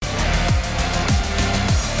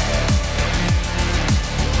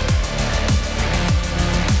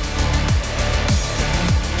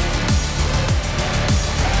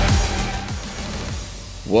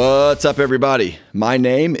What's up, everybody? My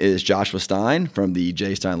name is Joshua Stein from the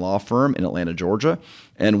J. Stein Law Firm in Atlanta, Georgia,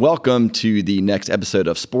 and welcome to the next episode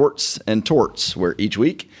of Sports and Torts, where each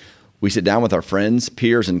week we sit down with our friends,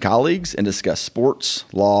 peers, and colleagues and discuss sports,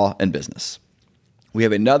 law, and business. We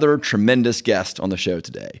have another tremendous guest on the show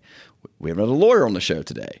today. We have another lawyer on the show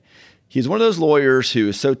today. He's one of those lawyers who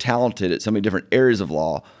is so talented at so many different areas of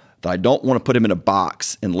law that I don't want to put him in a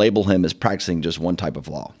box and label him as practicing just one type of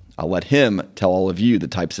law. I'll let him tell all of you the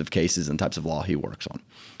types of cases and types of law he works on.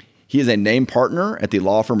 He is a named partner at the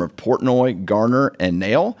law firm of Portnoy, Garner, and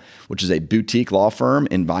Nail, which is a boutique law firm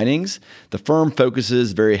in Vinings. The firm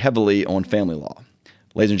focuses very heavily on family law.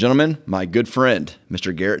 Ladies and gentlemen, my good friend,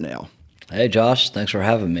 Mr. Garrett Nail. Hey, Josh. Thanks for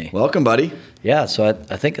having me. Welcome, buddy. Yeah, so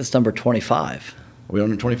I think it's number 25. Are we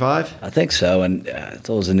on 25? I think so, and it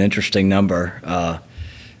was an interesting number.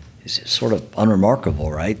 It's sort of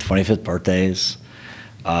unremarkable, right? 25th birthdays.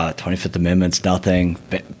 25th Amendment's nothing.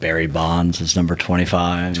 Barry Bonds is number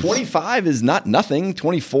 25. 25 is not nothing.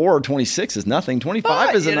 24 or 26 is nothing.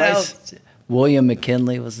 25 is a nice... William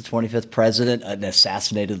McKinley was the 25th president, an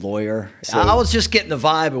assassinated lawyer. So, I was just getting the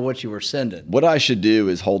vibe of what you were sending. What I should do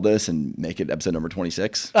is hold this and make it episode number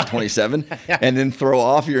 26, 27, and then throw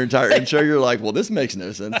off your entire intro. You're like, well, this makes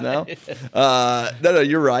no sense now. No,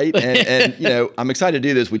 you're right. And you know, I'm excited to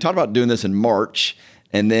do this. We talked about doing this in March.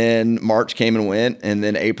 And then March came and went, and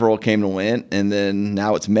then April came and went, and then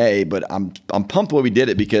now it's May. But I'm pumped when we did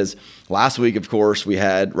it because last week, of course, we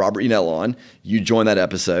had Robert Unell on. You joined that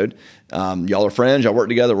episode. Y'all are friends. Y'all work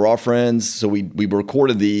together. We're all friends. So we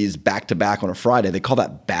recorded these back to back on a Friday. They call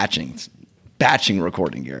that batching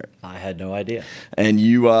recording, Garrett. I had no idea. And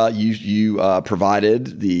you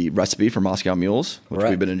provided the recipe for Moscow Mules, which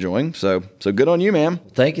we've been enjoying. So good on you, man.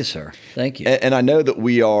 Thank you, sir. Thank you. And I know that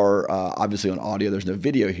we are obviously on audio. There's no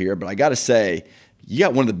video here, but I got to say, you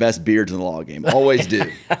got one of the best beards in the law game. Always do.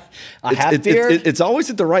 Beard? It's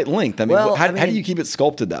always at the right length. I mean, how do you keep it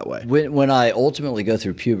sculpted that way? When I ultimately go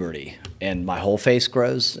through puberty and my whole face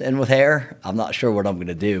grows in with hair, I'm not sure what I'm going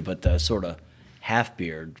to do, but the sort of half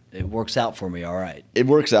beard, it works out for me all right. It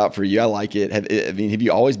works out for you. I like it. Have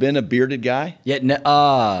you always been a bearded guy?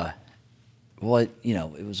 Yeah. Well, you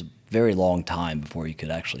know, it was a very long time before you could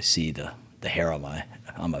actually see the hair on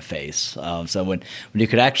my face. So when you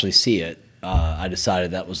could actually see it, I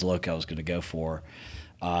decided that was the look I was going to go for.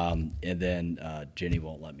 And then Jenny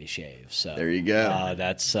won't let me shave. So there you go.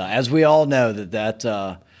 That's as we all know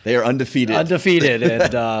that they are undefeated.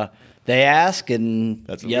 And they ask, and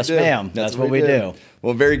yes, ma'am. That's what we do.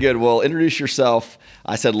 Well, very good. Well, introduce yourself.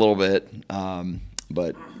 I said a little bit,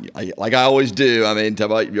 but like I always do. I mean, tell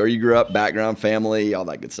about where you grew up, background, family, all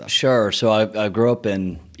that good stuff. Sure. So I grew up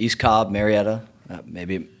in East Cobb, Marietta.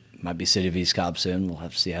 Maybe it might be City of East Cobb soon. We'll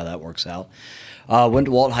have to see how that works out. Went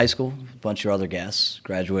to Walton High School, a bunch of your other guests.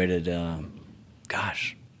 Graduated,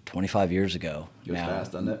 25 years ago. Goes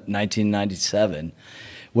fast, doesn't it? 1997.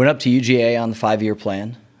 Went up to UGA on the 5-year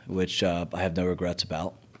plan, which I have no regrets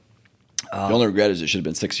about. The only regret is it should have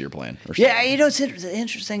been 6-year plan. Yeah, you know, the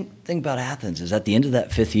interesting thing about Athens is at the end of that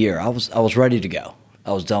 5th year, I was ready to go.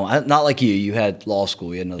 I was done. Not like you. You had law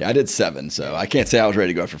school. You had I did 7, so I can't say I was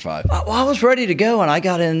ready to go after 5. Well, I was ready to go, and I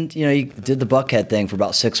got in. You know, you did the Buckhead thing for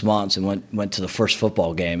about 6 months, and went to the first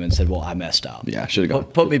football game and said, "Well, I messed up. Yeah, should have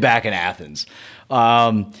gone. Put me back in Athens."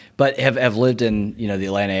 But have lived in the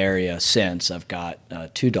Atlanta area since. I've got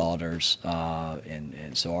 2 daughters,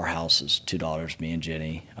 and so our house is 2 daughters. Me and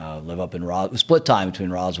Jenny live up in split time between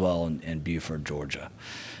Roswell and Beaufort, Georgia.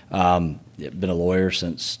 Been a lawyer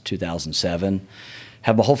since 2007.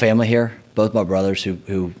 Have my whole family here, both my brothers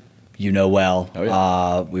who you know well. Oh,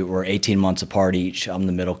 yeah. We were 18 months apart each. I'm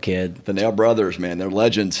the middle kid. The Nail brothers, man, they're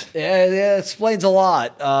legends. Yeah, it explains a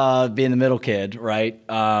lot, being the middle kid, right?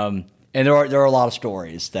 And there are a lot of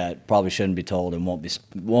stories that probably shouldn't be told and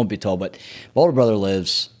won't be told. But my older brother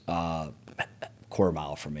lives a quarter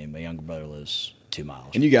mile from me. My younger brother lives 2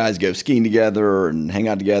 miles. And you guys go skiing together and hang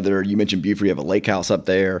out together. You mentioned Beaufort. You have a lake house up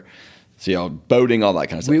there. So, boating, all that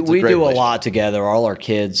kind of stuff. We do a lot together. All our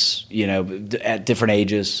kids, at different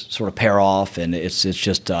ages, sort of pair off, and it's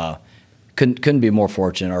just couldn't be more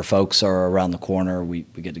fortunate. Our folks are around the corner. We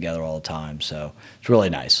get together all the time, so it's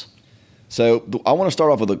really nice. So I want to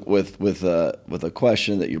start off with a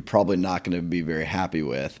question that you're probably not going to be very happy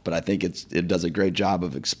with, but I think it does a great job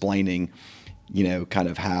of explaining, kind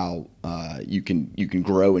of how you can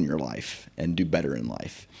grow in your life and do better in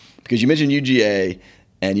life. Because you mentioned UGA.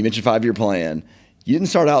 And you mentioned 5-year plan. You didn't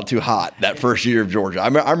start out too hot that first year of Georgia.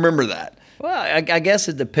 I remember that. Well, I guess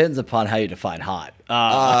it depends upon how you define hot.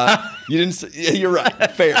 You didn't. You're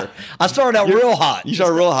right. Fair. I started out real hot. You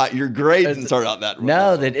started real hot. Your grades didn't start out that.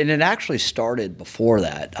 No, and it actually started before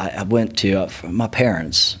that. I went to my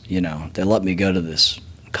parents. They let me go to this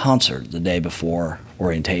concert the day before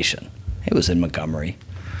orientation. It was in Montgomery.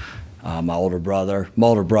 My older brother,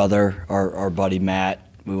 our buddy Matt.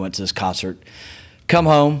 We went to this concert. Come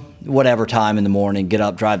home, whatever time in the morning. Get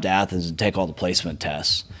up, drive to Athens, and take all the placement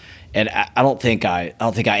tests. And I don't think I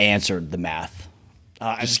answered the math.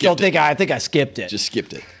 I think I skipped it. Just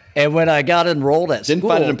skipped it. And when I got enrolled at school, didn't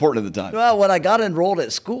find it important at the time. Well, when I got enrolled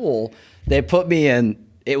at school, they put me in.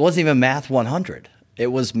 It wasn't even Math 100. It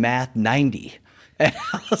was Math 90. And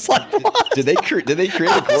I was like, "What?" Did they create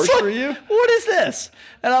a course for you? What is this?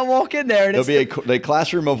 And I walk in there, and there'll be a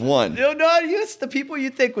classroom of one. No, it's the people you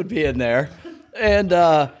think would be in there, and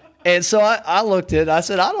so I looked at it. I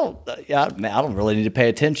said, I don't really need to pay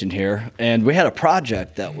attention here. And we had a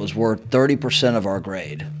project that was worth 30% of our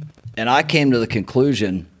grade. And I came to the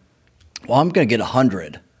conclusion, well, I'm going to get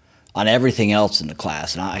 100 on everything else in the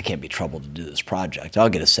class, and I can't be troubled to do this project. I'll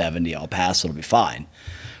get a 70. I'll pass. It'll be fine.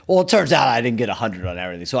 Well, it turns out I didn't get 100 on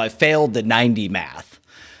everything. So I failed the 90 math.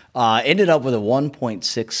 Ended up with a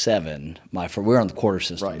 1.67. We were on the quarter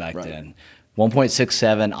system back then.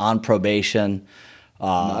 1.67 on probation.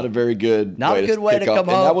 Not a very good way to come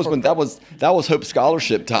home. And that was Hope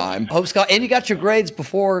Scholarship time. And you got your grades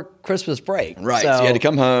before Christmas break, right? So you had to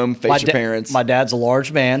come home, face your parents. My dad's a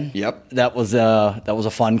large man. Yep. That was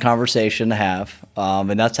a fun conversation to have,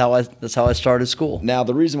 and that's how I started school. Now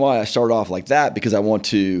the reason why I started off like that because I want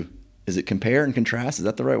to. Is it compare and contrast? Is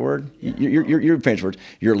that the right word? Yeah. Your fancy words.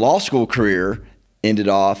 Your law school career ended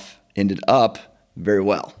up very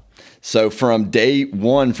well. So from day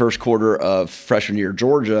one, first quarter of freshman year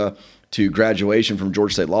Georgia to graduation from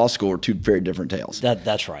Georgia State Law School are two very different tales.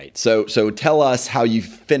 That's right. So tell us how you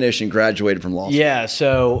finished and graduated from law school. Yeah.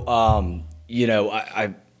 So I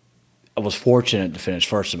was fortunate to finish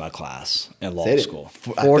first in my class in law school.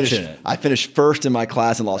 Fortunate. I finished first in my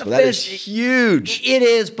class in law school. That is huge. It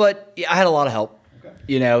is, but I had a lot of help.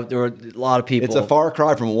 There were a lot of people. It's a far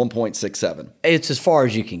cry from 1.67. It's as far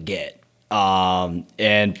as you can get.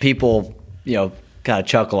 And people, kind of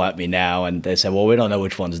chuckle at me now, and they say, "Well, we don't know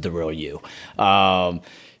which one's the real you."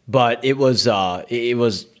 But it was, I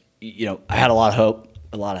had a lot of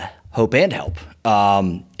hope and help,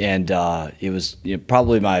 and it was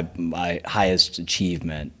probably my highest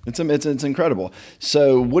achievement. It's incredible.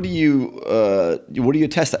 So, what do you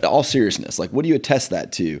attest that? All seriousness, like what do you attest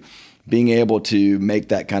that to? Being able to make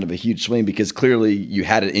that kind of a huge swing, because clearly you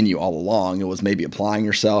had it in you all along. It was maybe applying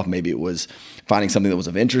yourself, maybe it was finding something that was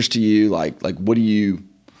of interest to you. How do you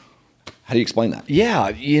explain that? Yeah,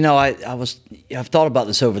 I've thought about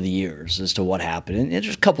this over the years as to what happened, and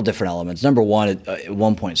there's a couple different elements. Number one,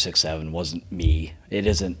 1.67 wasn't me. It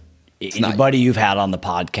isn't anybody you've had on the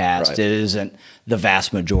podcast. Right. It isn't the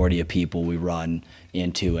vast majority of people we run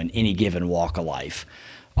into in any given walk of life.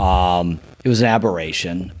 It was an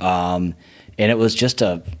aberration, and it was just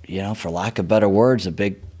for lack of better words, a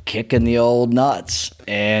big kick in the old nuts.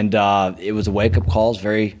 And it was a wake-up call. It was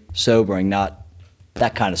very sobering, not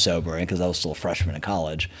that kind of sobering because I was still a freshman in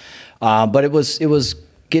college. But it was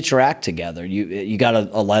get your act together. You got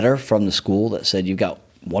a letter from the school that said you've got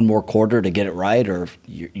one more quarter to get it right, or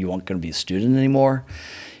you weren't going to be a student anymore.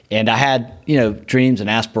 And I had dreams and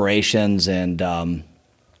aspirations, and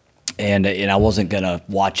I wasn't going to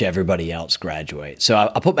watch everybody else graduate. So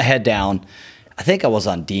I put my head down. I think I was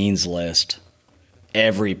on Dean's list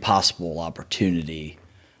every possible opportunity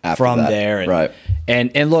from there. And, right.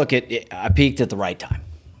 And look, I peaked at the right time.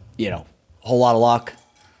 A whole lot of luck,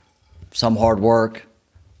 some hard work,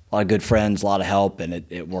 a lot of good friends, a lot of help, and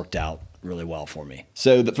it worked out really well for me.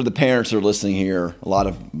 So for the parents that are listening here, a lot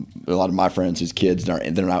of my friends whose kids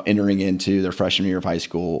they're now entering into their freshman year of high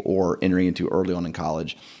school or entering into early on in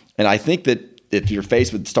college. And I think that if you're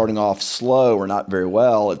faced with starting off slow or not very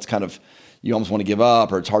well, it's kind of, you almost want to give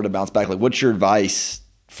up or it's hard to bounce back. Like, what's your advice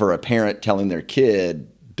for a parent telling their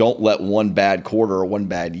kid, don't let one bad quarter or one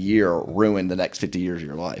bad year ruin the next 50 years of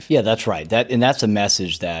your life? Yeah, that's right. That's a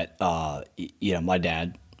message that, my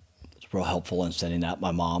dad was real helpful in sending that.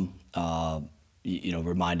 My mom,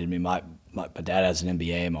 reminded me, my dad has an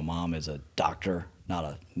MBA. My mom is a doctor, not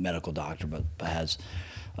a medical doctor, but has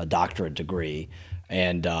a doctorate degree.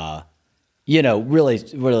 And, really,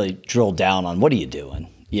 really drilled down on what are you doing?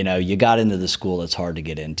 You got into the school that's hard to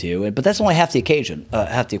get into, but that's only half the equation,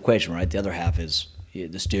 right? The other half is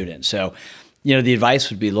the student. So, the advice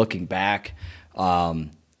would be looking back,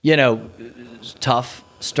 it's tough,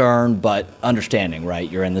 stern, but understanding, right?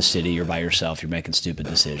 You're in the city, you're by yourself, you're making stupid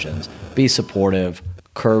decisions. Be supportive,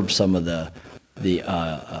 curb some of the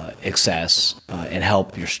excess, and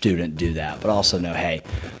help your student do that. But also know, hey,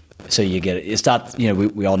 so you get it. It's not,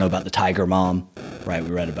 we all know about the Tiger Mom, right?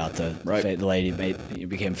 We read about the lady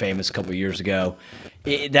became famous a couple of years ago.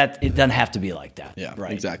 It doesn't have to be like that. Yeah,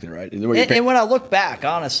 right. Exactly right. And when I look back,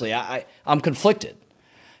 honestly, I'm conflicted.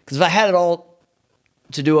 Because if I had it all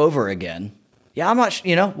to do over again, yeah, I'm not,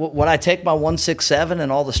 would I take my 167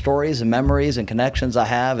 and all the stories and memories and connections I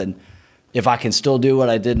have, and if I can still do what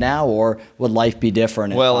I did now, or would life be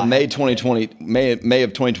different? Well, in May of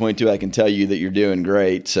 2022, I can tell you that you're doing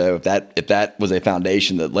great. So if that was a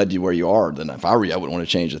foundation that led you where you are, then if I were you, I wouldn't want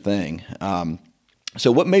to change a thing. So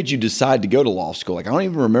what made you decide to go to law school? Like, I don't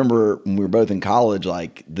even remember when we were both in college,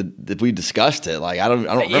 like that we discussed it. Like, I don't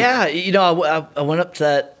remember. Yeah, I went up to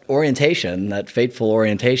that orientation, that fateful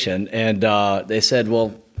orientation, and they said,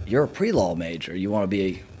 well, you're a pre-law major. You want to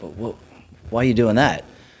be why are you doing that?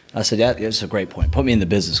 I said, yeah, it's a great point. Put me in the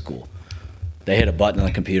business school. They hit a button on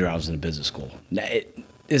the computer. I was in the business school.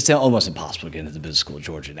 It's almost impossible to get into the business school at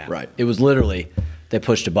Georgia now. Right. It was literally, they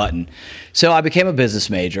pushed a button. So I became a business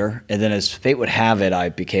major, and then as fate would have it, I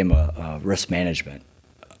became a risk management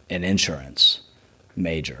and insurance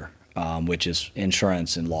major, which is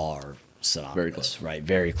insurance and law are synonymous. Very close. Right,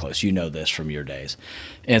 very close. You know this from your days.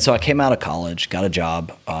 And so I came out of college, got a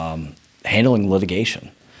job handling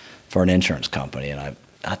litigation for an insurance company, and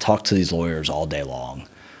I talked to these lawyers all day long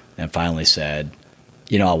and finally said,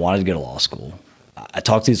 I wanted to go to law school. I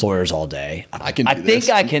talked to these lawyers all day. I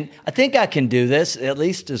think I can do this, at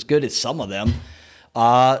least as good as some of them.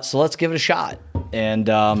 So let's give it a shot. And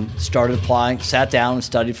started applying, sat down and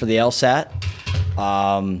studied for the LSAT.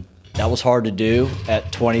 That was hard to do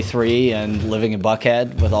at 23 and living in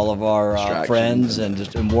Buckhead with all of our friends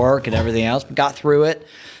and work and everything else. But got through it,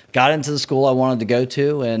 got into the school I wanted to go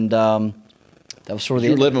to, and that was sort of the.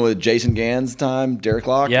 You were living with Jason Gann's time, Derek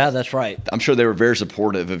Locke? Yeah, that's right. I'm sure they were very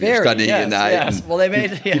supportive of your studying at night. Yes. Well,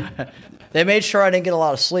 they made sure I didn't get a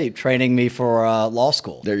lot of sleep training me for law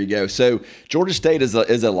school. There you go. So Georgia State is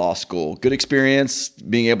a law school. Good experience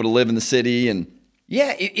being able to live in the city and.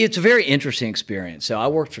 Yeah, it's a very interesting experience. So I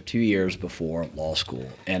worked for 2 years before law school,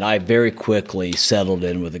 and I very quickly settled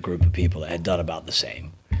in with a group of people that had done about the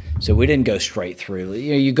same. So we didn't go straight through.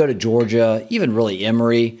 You go to Georgia, even really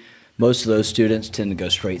Emory. Most of those students tend to go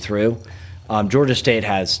straight through. Georgia State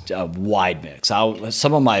has a wide mix.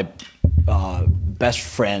 Some of my best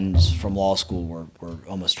friends from law school were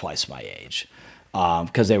almost twice my age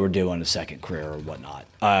because they were doing a second career or whatnot.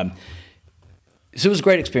 So it was a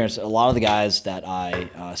great experience. A lot of the guys that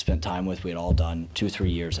I spent time with, we had all done 2 or 3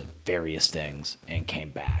 years at various things and came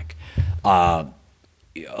back. A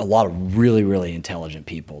lot of really, really intelligent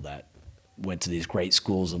people that went to these great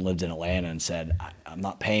schools and lived in Atlanta and said, I'm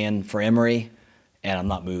not paying for Emory and I'm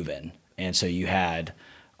not moving. And so you had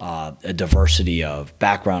a diversity of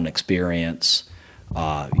background experience.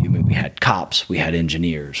 We had cops, we had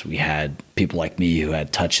engineers, we had people like me who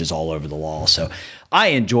had touches all over the law. So I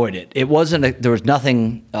enjoyed it. It wasn't there was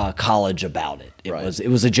nothing college about it. It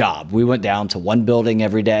was a job. We went down to one building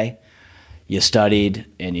every day. You studied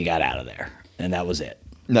and you got out of there, and that was it.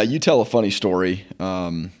 Now, you tell a funny story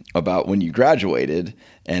about when you graduated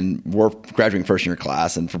and were graduating first in your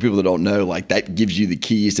class. And for people that don't know, like that gives you the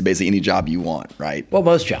keys to basically any job you want, right? Well,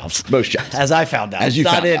 most jobs. As I found out. As you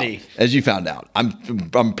found out.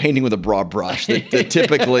 I'm painting with a broad brush. That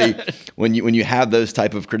typically, when you have those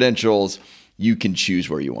type of credentials, you can choose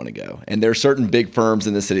where you want to go. And there are certain big firms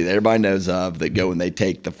in the city that everybody knows of that go and they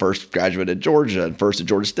take the first graduate at Georgia and first at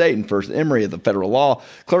Georgia State and first at Emory at the federal law,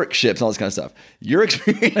 clerkships, and all this kind of stuff. Your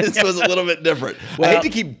experience was a little bit different. Well, I hate to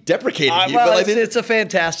keep deprecating you, but it's a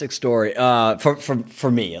fantastic story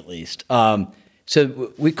for me at least.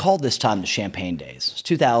 So we called this time the Champagne Days. It was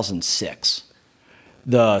 2006.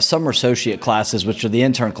 The summer associate classes, which are the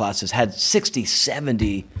intern classes, had 60,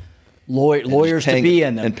 70 lawyers to be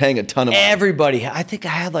in them. And paying a ton of money. Everybody. I think I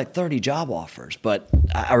had like 30 job offers, but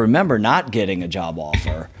I remember not getting a job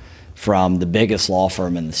offer from the biggest law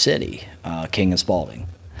firm in the city, King & Spalding.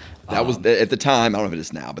 That was, at the time, I don't know if it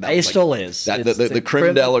is now, but that was still is. The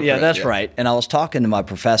creme de la creme. Yeah, that's right. And I was talking to my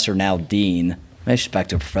professor, now dean, maybe she's back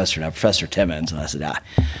to a professor now, Professor Timmons, and I said,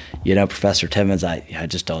 Professor Timmons, I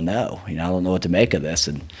just don't know. I don't know what to make of this.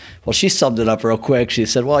 And, well, she summed it up real quick. She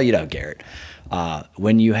said, well, Garrett,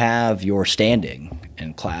 when you have your standing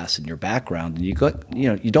in class and your background and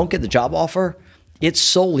you don't get the job offer, it's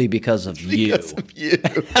solely because of you. Because of you.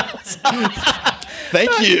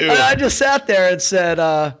 Thank you. I just sat there and said,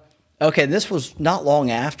 Okay, this was not long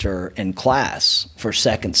after in class for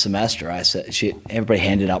second semester. I said, everybody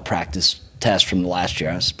handed out practice tests from the last year.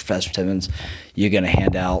 I said, Professor Timmons, you're going to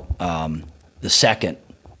hand out the second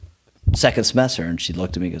semester. And she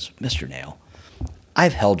looked at me and goes, Mr. Nail,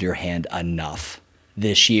 I've held your hand enough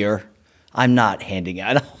this year. I'm not handing it.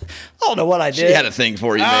 I don't know what I did. She had a thing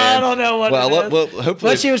for you, man. I don't know what it is. Well,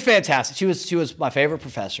 hopefully. But she was fantastic. She was my favorite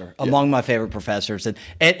professor, among my favorite professors. And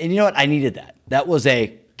you know what? I needed that. That was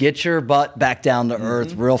a get your butt back down to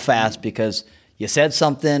earth real fast because you said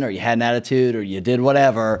something or you had an attitude or you did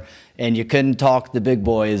whatever and you couldn't talk the big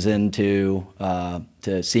boys into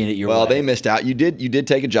to seeing it your way. Well, they missed out. You did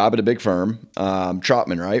take a job at a big firm,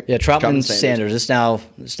 Trotman, right? Yeah, Trotman Sanders. It's now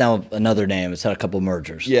another name. It's had a couple of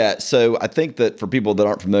mergers. Yeah, so I think that for people that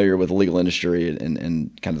aren't familiar with the legal industry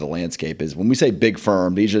and kind of the landscape is when we say big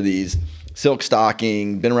firm, these are these silk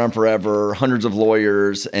stocking, been around forever, hundreds of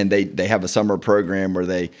lawyers, and they have a summer program where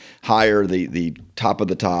they hire the top of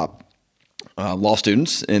the top law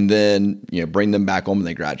students and then bring them back home when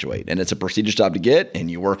they graduate. And it's a prestigious job to get, and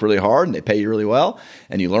you work really hard, and they pay you really well,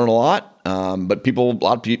 and you learn a lot. But a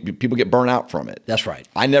lot of people get burnt out from it. That's right.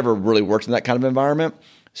 I never really worked in that kind of environment.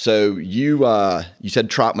 So you said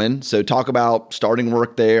Trotman. So talk about starting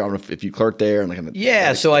work there. I don't know if you clerked there and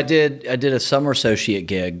Yeah. So I did a summer associate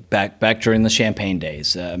gig back during the Champagne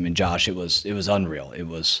days. I mean, Josh, it was unreal. It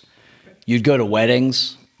was you'd go to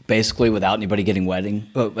weddings basically without anybody getting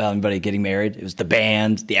married. It was the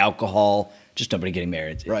band, the alcohol, just nobody getting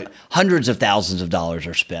married. Right. Hundreds of thousands of dollars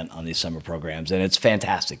are spent on these summer programs, and it's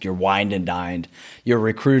fantastic. You're wined and dined. You're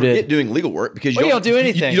recruited. Forget doing legal work because you don't do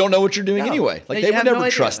anything. You don't know what you're doing anyway. Like they would never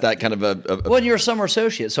trust that kind of a. Well, you're a summer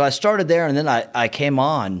associate, so I started there, and then I came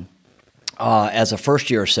on as a first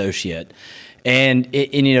year associate. And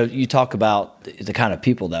you talk about the kind of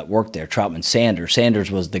people that work there. Trotman Sanders.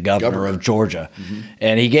 Sanders was the governor of Georgia,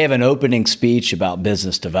 and he gave an opening speech about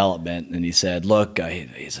business development. And he said, "Look,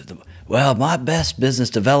 he said, well, my best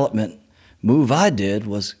business development move I did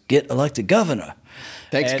was get elected governor."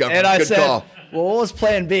 Thanks, Governor. And I Good said, call. Well, what was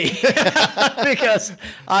Plan B? Because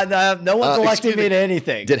no one's elected me to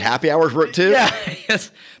anything. Did happy hours work too? Yeah,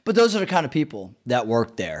 yes. But those are the kind of people that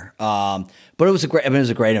work there. But it was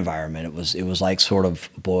a great environment. It was like sort of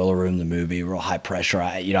Boiler Room, the movie, real high pressure.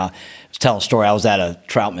 I was telling a story. I was at a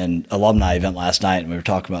Troutman alumni event last night, and we were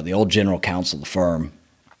talking about the old general counsel of the firm.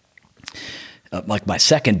 Like my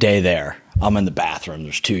second day there, I'm in the bathroom.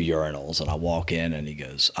 There's 2 urinals, and I walk in, and he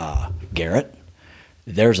goes, "Garrett,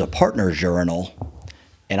 there's a partner's urinal,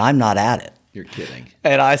 and I'm not at it." You're kidding.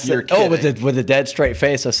 And I said, with a dead straight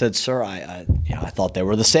face, I said, "Sir, I thought they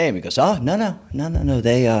were the same." He goes, "Oh, no.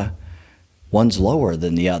 They one's lower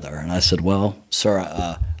than the other." And I said, "Well,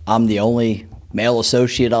 sir, I'm the only male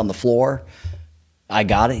associate on the floor. I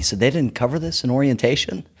got it." He said, "They didn't cover this in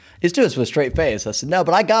orientation?" He's doing this with a straight face. I said, "No,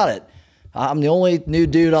 but I got it. I'm the only new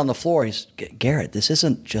dude on the floor." He said, "Garrett, this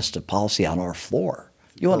isn't just a policy on our floor.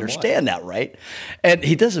 You understand that, right?" And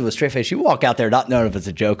he does it with a straight face. You walk out there not knowing if it's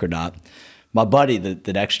a joke or not. My buddy,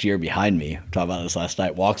 the next year behind me, talking about this last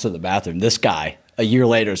night, walks in the bathroom. This guy, a year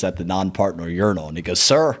later, is at the non-partner urinal, and he goes,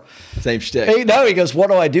 "Sir." Same shtick. He goes,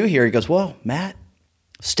 "What do I do here?" He goes, "Well, Matt,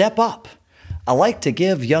 step up. I like to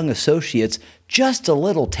give young associates just a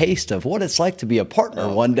little taste of what it's like to be a partner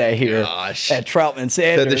one day here at Troutman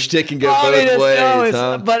Sanders." So the shtick can go both ways,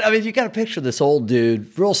 huh? But, I mean, you got to picture this old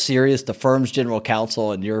dude, real serious, the firm's general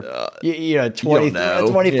counsel, and you're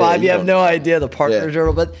 25, you have no idea the partner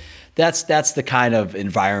journal, but that's the kind of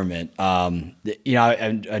environment. I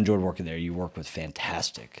enjoyed working there. You work with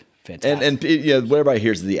fantastic. And what everybody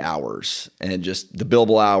hears is the hours and just the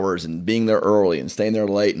billable hours and being there early and staying there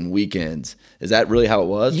late and weekends. Is that really how it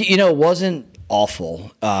was? It wasn't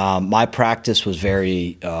awful. My practice was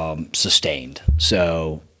very sustained.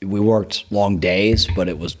 So we worked long days, but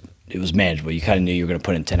it was manageable. You kind of knew you were going to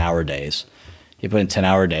put in 10-hour days. You put in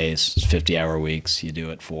 10-hour days, 50-hour weeks. You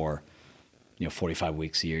do it for 45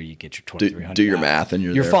 weeks a year. You get your 2,300. Do your math, and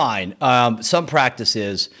you're there. Fine. Some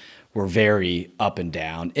practices were very up and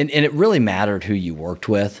down, and it really mattered who you worked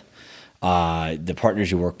with. The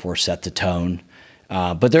partners you work for set the tone,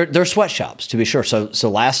 but they're sweatshops to be sure. So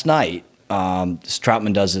last night,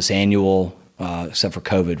 Troutman does this annual, except for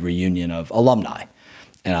COVID, reunion of alumni,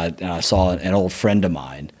 and I saw an old friend of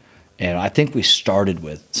mine, and I think we started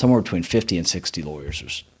with somewhere between 50 and 60 lawyers.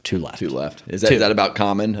 There's 2 left. 2 left. Is that about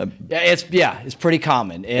common? It's pretty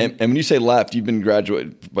common. And when you say left, you've been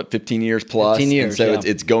graduated 15 years plus. 15 years. And so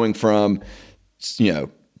it's going from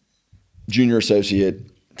junior associate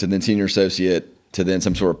to then senior associate to then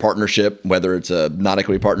some sort of partnership, whether it's a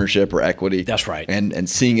non-equity partnership or equity. That's right. And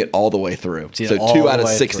seeing it all the way through. So 2 out of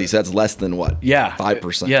 60. Through. So that's less than what? Yeah.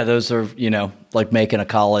 5%. Yeah, those are, like making a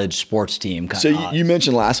college sports team. So you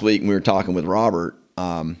mentioned last week when we were talking with Robert,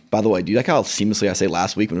 by the way, do you like how seamlessly I say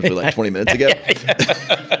last week when it was really like 20 minutes ago?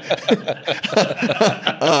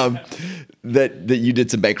 That you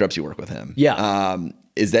did some bankruptcy work with him. Yeah.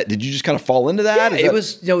 Did you just kind of fall into that? Yeah, it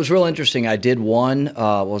was real interesting. I did one,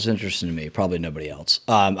 what was interesting to me, probably nobody else.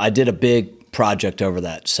 I did a big project over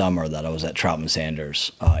that summer that I was at Troutman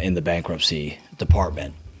Sanders in the bankruptcy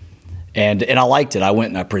department. And I liked it. I went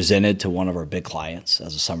and I presented to one of our big clients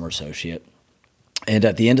as a summer associate. And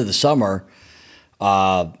at the end of the summer,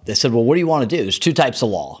 they said, well, what do you want to do? There's 2 types of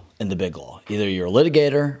law in the big law. Either you're a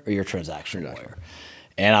litigator or you're a transaction lawyer.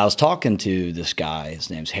 And I was talking to this guy, his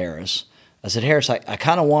name's Harris. I said, Harris, I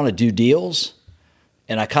kind of want to do deals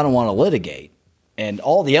and I kind of want to litigate. And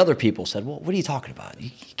all the other people said, well, what are you talking about?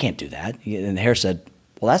 You can't do that. And Harris said,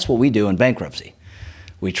 well, that's what we do in bankruptcy.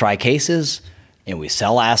 We try cases and we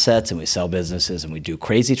sell assets and we sell businesses and we do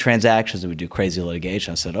crazy transactions and we do crazy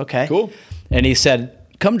litigation. I said, okay. Cool. And he said,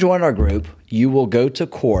 come join our group. You will go to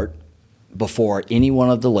court before any one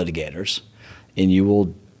of the litigators and you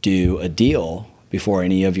will do a deal before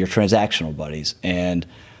any of your transactional buddies. And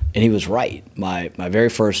he was right. My very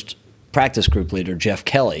first practice group leader, Jeff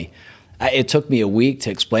Kelly, it took me a week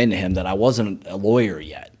to explain to him that I wasn't a lawyer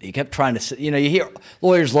yet. He kept trying to, you hear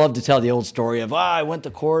lawyers love to tell the old story of, I went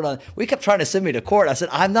to court. We kept trying to send me to court. I said,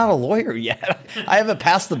 I'm not a lawyer yet. I haven't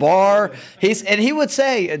passed the bar. And he would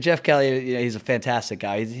say, Jeff Kelly, he's a fantastic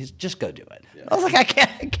guy. He's just go do it. I was like, I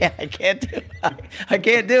can't do it. I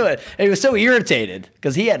can't do it. And he was so irritated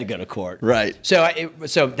because he had to go to court. Right. So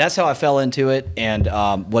that's how I fell into it. And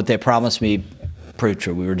what they promised me proved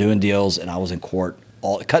true. We were doing deals, and I was in court,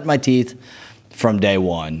 cutting my teeth from day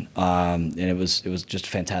one. And it was just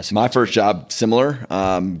fantastic. My first job, similar,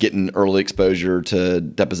 getting early exposure to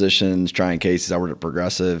depositions, trying cases. I worked at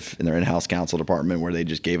Progressive in their in-house counsel department where they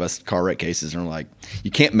just gave us car wreck cases and were like,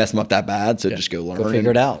 you can't mess them up that bad, so just go learn. Go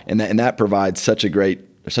figure it out. And that provides such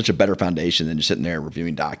a better foundation than just sitting there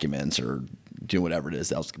reviewing documents or doing whatever it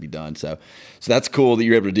is else can be done. So that's cool that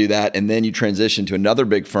you're able to do that. And then you transition to another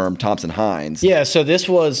big firm, Thompson Hines. Yeah. So this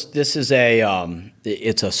is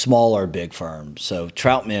it's a smaller big firm. So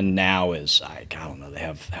Troutman now is, I don't know, they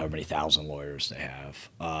have how many thousand lawyers they have.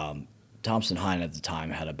 Thompson Hines at the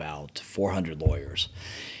time had about 400 lawyers.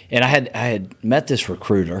 And I had met this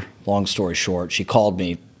recruiter, long story short. She called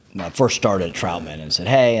me when I first started at Troutman and said,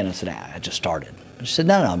 hey, and I said, I just started. She said,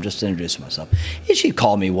 no, I'm just introducing myself. And she'd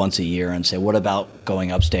call me once a year and say, what about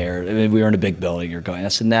going upstairs? I mean, we were in a big building. You're going. I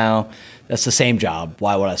said, no, that's the same job.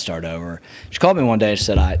 Why would I start over? She called me one day and she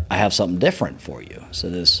said, I have something different for you.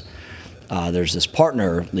 So there's this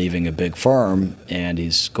partner leaving a big firm, and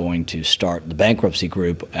he's going to start the bankruptcy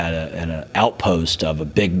group at an outpost of a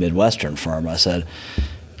big Midwestern firm. I said,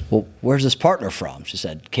 well, where's this partner from? She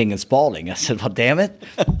said, King & Spalding. I said, well, damn it.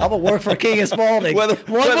 I'm going to work for King & Spalding. One way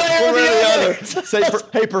or the other. Say,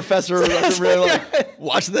 hey, professor,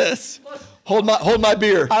 watch this. Hold my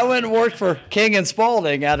beer. I went and worked for King &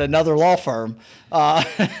 Spalding at another law firm. And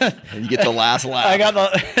you get the last laugh. I got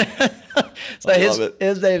the.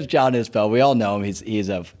 His name's John Isbell. We all know him. He's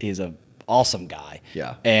a awesome guy.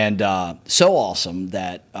 Yeah. And so awesome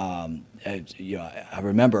that I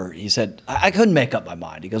remember he said, I couldn't make up my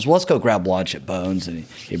mind. He goes, well, let's go grab lunch at Bones. And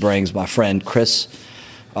he brings my friend Chris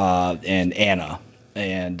and Anna.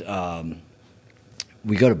 And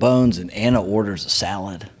we go to Bones, and Anna orders a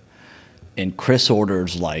salad. And Chris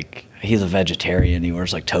orders, he's a vegetarian. He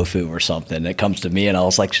orders tofu or something. It comes to me, and I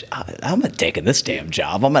was like, I'm not taking this damn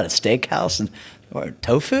job. I'm at a steakhouse and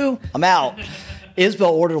tofu? I'm out.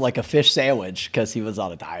 Isbell ordered a fish sandwich because he was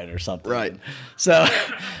on a diet or something. Right. So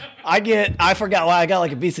I forgot why I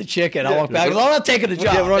got a piece of chicken. I walked back. I'm not taking the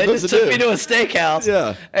job. They just took me to a steakhouse.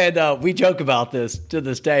 Yeah. And we joke about this to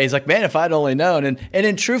this day. He's like, man, if I'd only known. And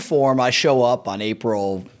in true form, I show up on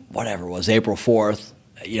April 4th.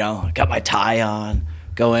 Got my tie on,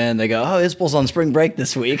 go in. They go, oh, Isbell's on spring break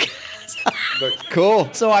this week.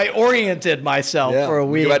 Cool. So I oriented myself for a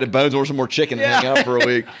week. You had to Bones order some more chicken and hang out for a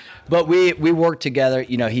week. But we worked together.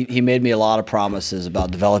 He made me a lot of promises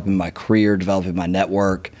about developing my career, developing my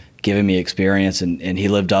network, giving me experience, and he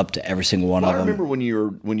lived up to every single one of them. I remember when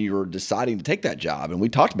you were deciding to take that job, and we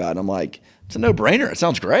talked about it, and I'm like, it's a no-brainer. It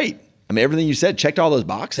sounds great. I mean, everything you said checked all those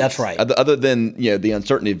boxes. That's right. Other than the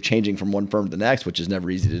uncertainty of changing from one firm to the next, which is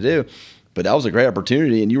never easy to do. But that was a great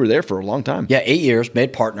opportunity, and you were there for a long time. Yeah, 8 years,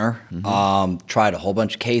 made partner, tried a whole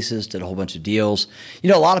bunch of cases, did a whole bunch of deals. A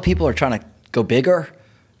lot of people are trying to go bigger.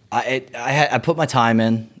 I put my time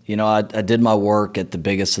in. I did my work at the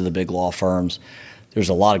biggest of the big law firms. There's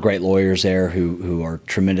a lot of great lawyers there who are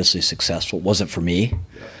tremendously successful. It wasn't for me.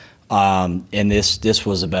 And this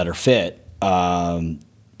was a better fit. And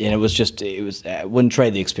I wouldn't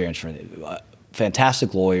trade the experience for anything.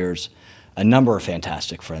 Fantastic lawyers, a number of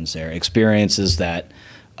fantastic friends there, experiences that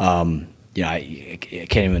I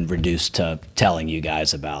can't even reduce to telling you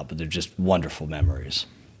guys about, but they're just wonderful memories.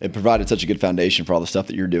 It provided such a good foundation for all the stuff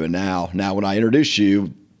that you're doing now. Now, when I introduced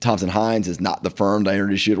you, Thompson Hines is not the firm that I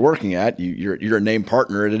introduced you to working at. You're a named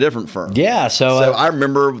partner at a different firm. Yeah, so I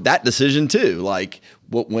remember that decision too. Like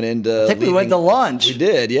what went into. I think we went to lunch. We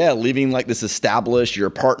did, yeah. Leaving like this established, you're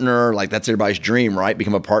a partner. Like that's everybody's dream, right?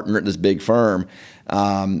 Become a partner at this big firm,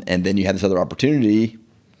 and then you had this other opportunity.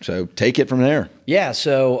 So take it from there. Yeah.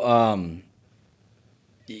 So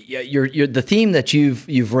you're the theme that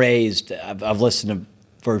you've raised. I've listened to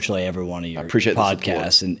virtually every one of your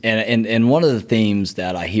podcasts, and one of the themes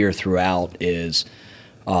that I hear throughout is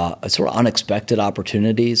sort of unexpected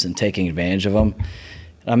opportunities and taking advantage of them.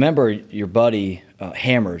 And I remember your buddy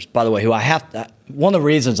Hammers, by the way, who one of the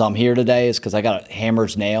reasons I'm here today is because I got a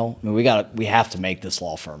Hammers nail. I mean, we have to make this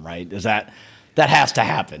law firm, right? That has to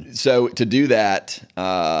happen. So to do that,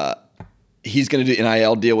 he's going to do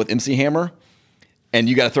NIL deal with MC Hammer. And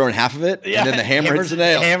you got to throw in half of it, and then the hammer hits the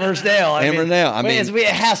nail. Hammer's nail. Nail. It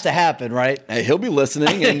has to happen, right? Hey, he'll be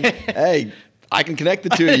listening, and hey, I can connect the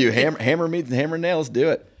two of you. Hammer meets hammer and nail. Let's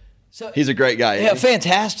do it. So he's a great guy. Yeah,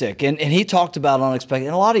 fantastic. And he talked about unexpected,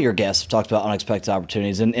 and a lot of your guests have talked about unexpected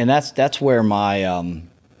opportunities, and that's where my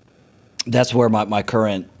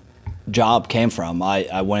current job came from.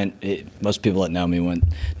 I went. Most people that know me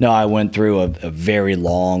I went through a very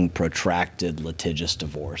long, protracted, litigious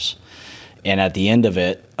divorce. And at the end of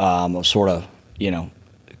it, I sort of,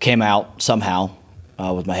 came out somehow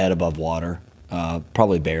with my head above water,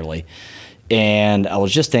 probably barely. And I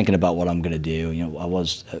was just thinking about what I'm going to do.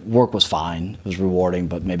 Work was fine. It was rewarding,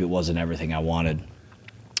 but maybe it wasn't everything I wanted.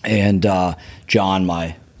 And John,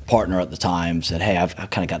 my partner at the time, said, hey, I've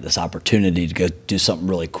kind of got this opportunity to go do something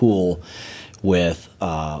really cool with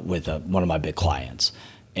one of my big clients.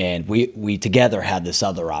 And we together had this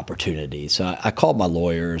other opportunity. So I called my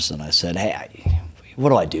lawyers and I said, hey, what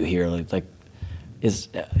do I do here? I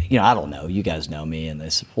don't know. You guys know me. And they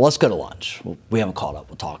said, well, let's go to lunch. Well, we haven't caught up.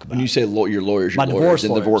 We'll talk about it. When you say your lawyers, my divorce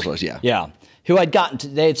lawyers, yeah. Yeah. Who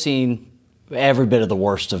they had seen every bit of the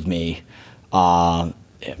worst of me,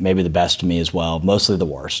 maybe the best of me as well, mostly the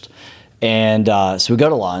worst. And so we go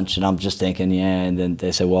to lunch and I'm just thinking, and then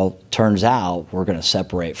they say, well, turns out we're going to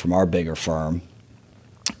separate from our bigger firm.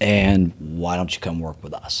 And why don't you come work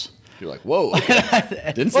with us? You're like, whoa.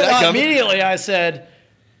 Didn't see that coming. Immediately I said,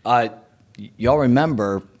 y'all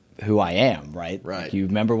remember who I am, right? Right. You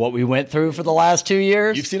remember what we went through for the last 2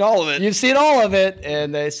 years? You've seen all of it.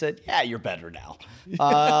 And they said, yeah, you're better now.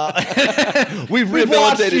 We've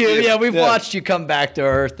rehabilitated you. Yeah, we've watched you come back to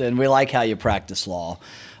earth, and we like how you practice law.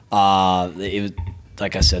 It was,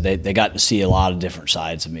 like I said, they got to see a lot of different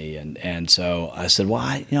sides of me, and so I said, well,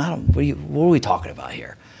 I don't. What are we talking about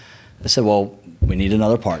here? I said, well, we need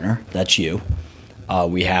another partner. That's you.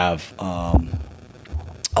 We have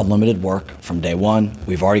unlimited work from day one.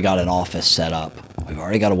 We've already got an office set up. We've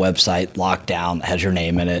already got a website locked down that has your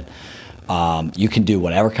name in it. You can do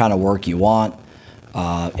whatever kind of work you want,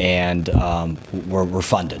 and we're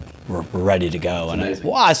funded. We're ready to go.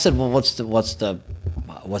 I said, well, what's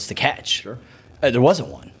the catch? Sure. There wasn't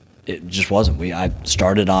one. It just wasn't. I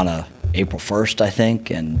started on April 1st, I think,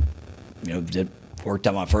 and worked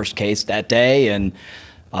on my first case that day, and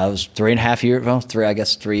I was 3.5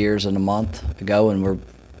 years, 3 years and a month ago, and we're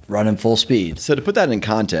running full speed. So to put that in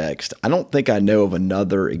context, I don't think I know of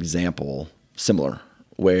another example similar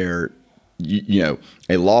where a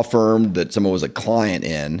law firm that someone was a client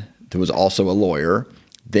in that was also a lawyer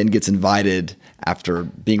then gets invited after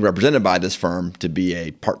being represented by this firm to be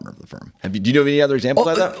a partner of the firm. Do you know of any other examples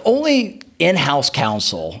like that? Only in-house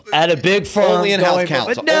counsel at a big firm. Only in-house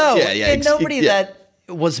counsel. But no, and nobody that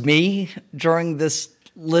was me during this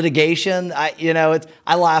litigation.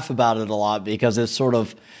 I laugh about it a lot because it's sort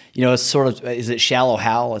of, is it shallow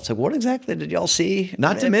how? It's like, what exactly did y'all see?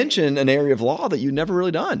 Not to mention an area of law that you've never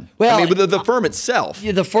really done. Well, but the firm itself.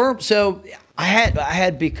 The firm. So I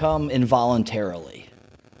had become involuntarily.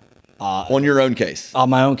 On your own case? On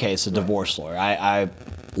my own case, a divorce lawyer. I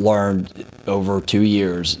learned over 2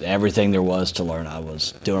 years everything there was to learn. I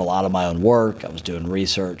was doing a lot of my own work. I was doing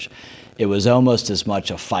research. it was almost as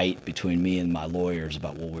much a fight between me and my lawyers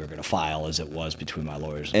about what we were going to file as it was between my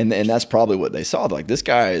lawyers. And that's probably what they saw. Like, this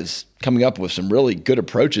guy is coming up with some really good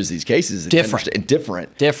approaches to these cases. Different.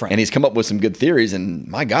 And he's come up with some good theories, and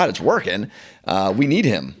my God, it's working. We need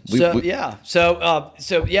him. And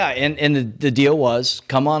the deal was,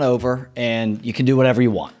 come on over and you can do whatever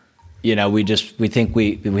you want. You know, we think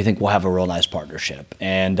we'll have a real nice partnership,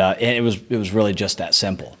 and it was really just that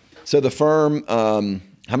simple. So the firm,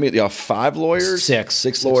 how many? You have 5 lawyers?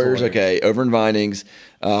 Six lawyers. Okay, over in Vinings.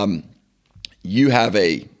 You have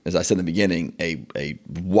as I said in the beginning, a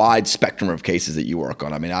wide spectrum of cases that you work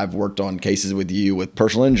on. I mean, I've worked on cases with you with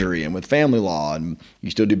personal injury and with family law, and you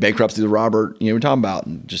still do bankruptcy with Robert. We're talking about,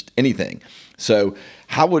 and just anything. So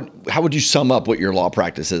how would you sum up what your law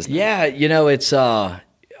practice is now? Yeah, it's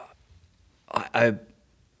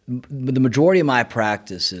the majority of my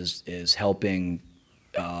practice is helping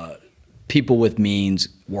people with means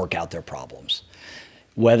work out their problems,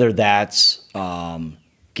 whether that's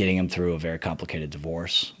getting them through a very complicated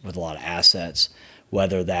divorce with a lot of assets,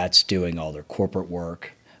 whether that's doing all their corporate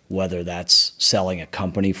work, whether that's selling a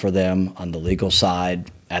company for them on the legal side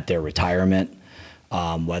at their retirement,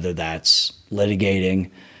 whether that's litigating,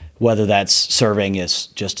 whether that's serving as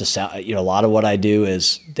just a lot of what I do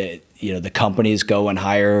is that the companies go and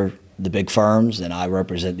hire the big firms, and I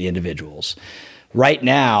represent the individuals. Right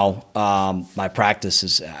now, my practice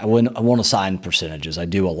is I won't assign percentages. I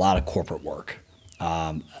do a lot of corporate work.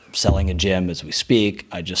 Selling a gym as we speak.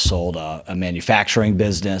 I just sold a manufacturing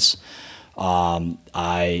business.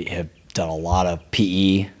 I have done a lot of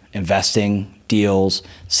PE investing deals,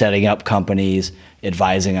 setting up companies,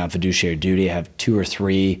 advising on fiduciary duty. I have 2 or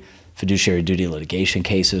 3 fiduciary duty litigation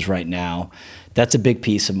cases right now. That's a big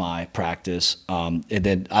piece of my practice. And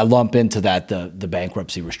then I lump into that the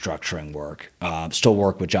bankruptcy restructuring work. Still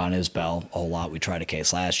work with John Isbell a whole lot. We tried a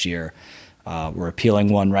case last year. We're appealing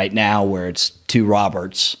one right now where it's 2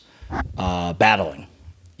 Roberts battling,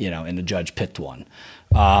 and the judge picked one.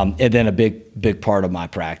 And then a big part of my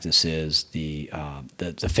practice is the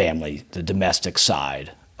family, the domestic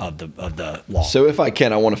side of the law. So if I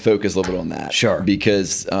can, I want to focus a little bit on that. Sure.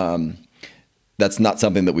 Because that's not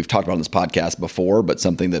something that we've talked about on this podcast before, but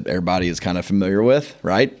something that everybody is kind of familiar with,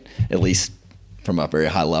 right? At least from a very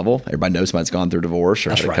high level. Everybody knows somebody's gone through divorce or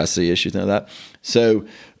had a custody issue, things like that. So,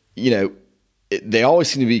 they always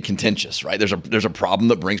seem to be contentious, right? There's a problem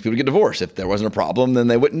that brings people to get divorced. If there wasn't a problem, then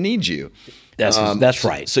they wouldn't need you. That's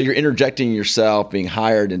right. So you're interjecting yourself, being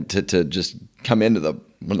hired and to just come into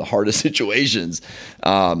one of the hardest situations.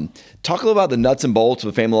 Talk a little about the nuts and bolts of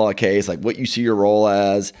a family law case, like what you see your role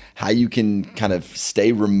as, how you can kind of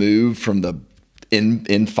stay removed from the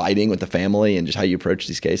infighting with the family, and just how you approach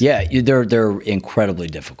these cases. Yeah, they're incredibly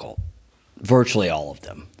difficult. Virtually all of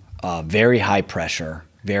them. Very high pressure,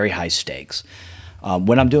 very high stakes.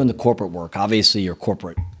 When I'm doing the corporate work, obviously your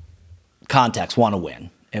corporate contacts want to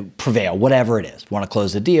win and prevail, whatever it is. Want to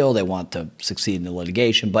close the deal, they want to succeed in the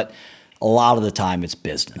litigation, but a lot of the time it's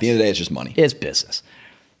business. At the end of the day, it's just money. It's business.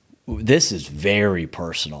 This is very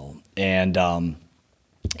personal. And, I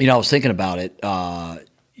was thinking about it. A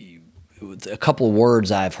couple of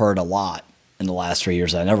words I've heard a lot in the last 3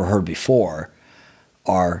 years that I never heard before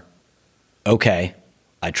are, okay,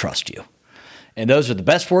 I trust you. And those are the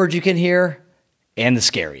best words you can hear and the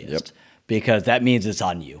scariest, because that means it's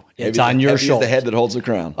on you. It's on your shoulders. The head that holds the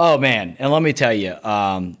crown. Oh, man. And let me tell you,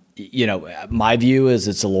 my view is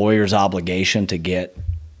it's a lawyer's obligation to get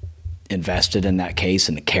invested in that case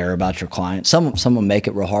and to care about your client. Some make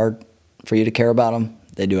it real hard for you to care about them.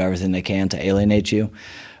 They do everything they can to alienate you.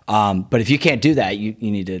 But if you can't do that, you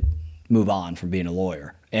need to move on from being a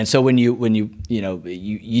lawyer. And so when you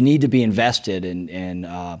need to be invested in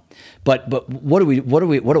but what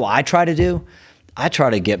do I try to do? I try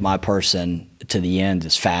to get my person to the end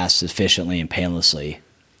as fast, efficiently, and painlessly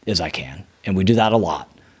as I can. And we do that a lot.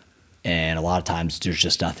 And a lot of times there's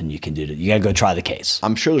just nothing you can do. You got to go try the case.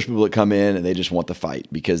 I'm sure there's people that come in and they just want the fight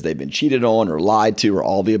because they've been cheated on or lied to or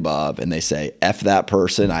all the above. And they say, F that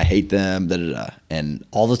person, I hate them, da-da-da. And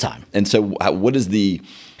all the time. And so what is the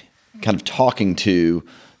kind of talking to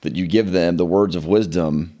that you give them, the words of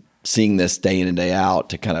wisdom, seeing this day in and day out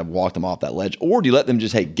to kind of walk them off that ledge? Or do you let them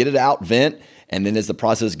just, hey, get it out, vent, and then as the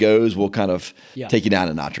process goes, we'll kind of take you down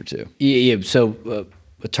a notch or two? Yeah. So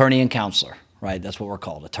attorney and counselor, right? That's what we're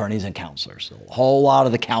called, attorneys and counselors. A whole lot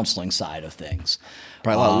of the counseling side of things.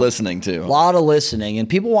 Probably a lot of listening too. A lot of listening, and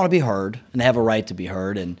people want to be heard, and they have a right to be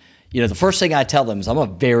heard. And the first thing I tell them is I'm a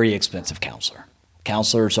very expensive counselor.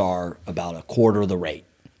 Counselors are about a quarter of the rate.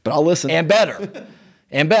 But I'll listen. And better.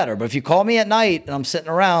 And better. But if you call me at night and I'm sitting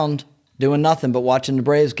around doing nothing but watching the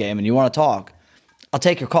Braves game and you want to talk, I'll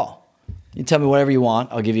take your call. You tell me whatever you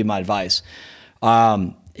want. I'll give you my advice.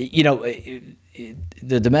 You know,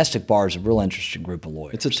 the domestic bar is a real interesting group of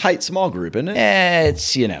lawyers. It's a tight, small group, isn't it?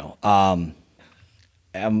 It's, you know, I'll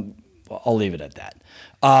leave it at that.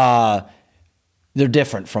 They're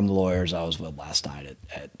different from the lawyers I was with last night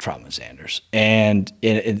at Troutman Sanders. And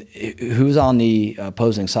who's on the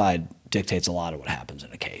opposing side dictates a lot of what happens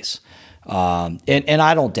in a case. And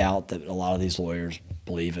I don't doubt that a lot of these lawyers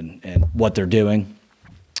believe in what they're doing.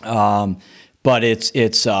 But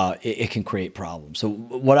it can create problems. So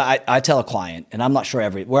what I tell a client, and I'm not sure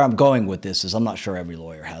where I'm going with this is I'm not sure every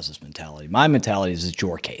lawyer has this mentality. My mentality is it's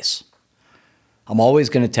your case. I'm always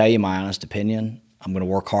going to tell you my honest opinion. I'm going to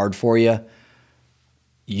work hard for you.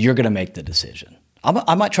 You're going to make the decision.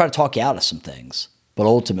 I might try to talk you out of some things, but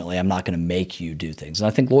ultimately I'm not going to make you do things. And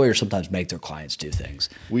I think lawyers sometimes make their clients do things.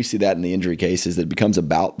 We see that in the injury cases, that it becomes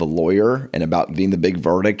about the lawyer and about getting the big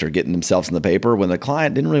verdict or getting themselves in the paper when the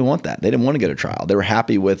client didn't really want that. They didn't want to go to trial. They were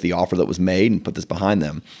happy with the offer that was made and put this behind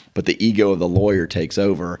them. But the ego of the lawyer takes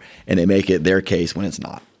over and they make it their case when it's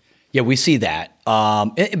not. Yeah, we see that.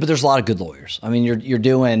 But there's a lot of good lawyers. I mean, you're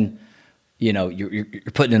doing, you know, you're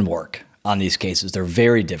putting in work on these cases. They're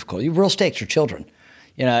very difficult. Real stakes, your children.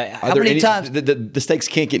 You know, how many times the stakes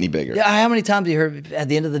can't get any bigger? Yeah, how many times have you heard at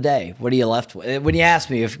the end of the day, what are you left with? When you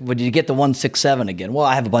ask me, would you get the 167 again? Well,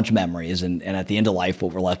 I have a bunch of memories, and at the end of life,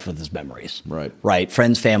 what we're left with is memories. Right.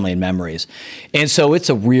 Friends, family, and memories. And so it's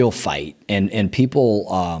a real fight, and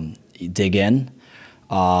people dig in,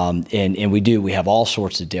 and we have all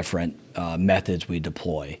sorts of different methods we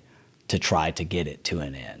deploy to try to get it to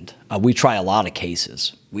an end. We try a lot of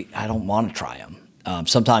cases. I don't want to try them.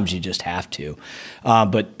 Sometimes you just have to.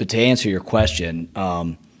 But to answer your question,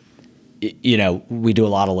 you know, we do a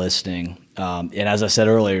lot of listening. And as I said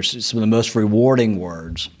earlier, some of the most rewarding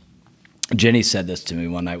words, Jenny said this to me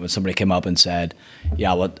one night when somebody came up and said,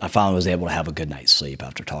 yeah, I finally was able to have a good night's sleep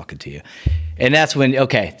after talking to you. And that's when,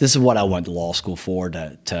 okay, this is what I went to law school for,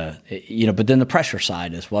 to you know, but then the pressure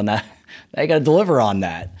side is, well, now I got to deliver on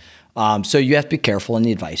that. So you have to be careful in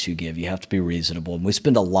the advice you give. You have to be reasonable. And we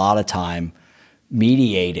spend a lot of time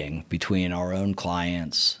mediating between our own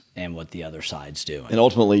clients and what the other side's doing. And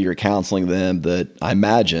ultimately, you're counseling them that I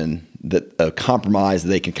imagine that a compromise that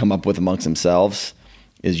they can come up with amongst themselves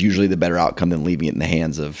is usually the better outcome than leaving it in the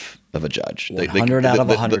hands of a judge. 100 out of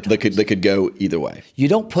 100 They could go either way. You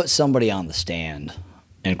don't put somebody on the stand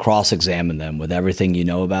and cross-examine them with everything you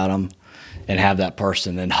know about them and have that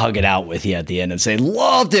person then hug it out with you at the end and say,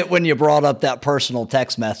 loved it when you brought up that personal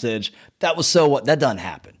text message. That was so what? That doesn't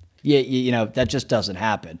happen. You know, that just doesn't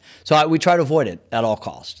happen. So we try to avoid it at all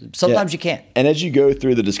costs. Sometimes you can't. And as you go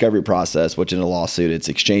through the discovery process, which in a lawsuit, it's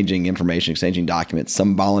exchanging information, exchanging documents,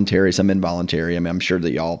 some voluntary, some involuntary. I mean, I'm sure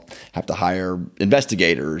that y'all have to hire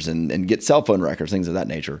investigators and get cell phone records, things of that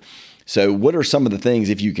nature. So what are some of the things,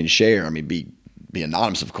 if you can share? I mean, be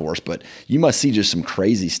anonymous, of course, but you must see just some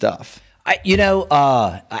crazy stuff.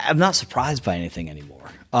 I'm not surprised by anything anymore.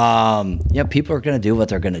 People are going to do what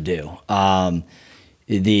they're going to do.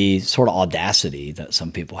 The sort of audacity that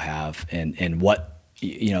some people have and what,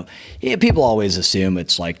 you know, people always assume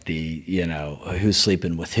it's like the, you know, who's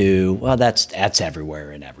sleeping with who. Well, that's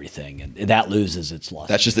everywhere and everything. And that loses its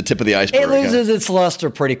luster. That's just the tip of the iceberg. It loses its luster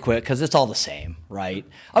pretty quick because it's all the same, right?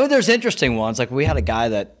 I mean, there's interesting ones. Like we had a guy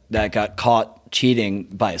that got caught cheating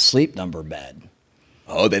by a Sleep Number bed.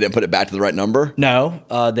 Oh, they didn't put it back to the right number? No,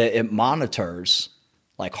 it monitors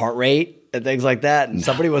like heart rate and things like that. And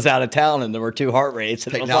somebody was out of town and there were 2 heart rates.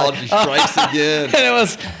 And Technology strikes again. And it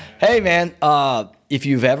was, hey man, if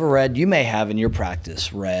you've ever read, you may have in your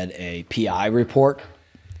practice read a PI report.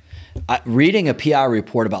 Reading a PI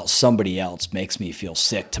report about somebody else makes me feel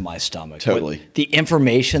sick to my stomach. Totally. The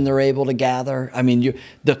information they're able to gather. I mean,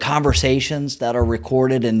 the conversations that are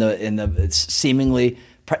recorded in the seemingly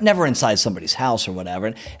never inside somebody's house or whatever.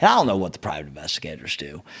 And I don't know what the private investigators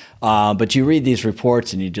do. But you read these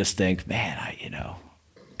reports and you just think, man,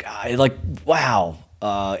 wow,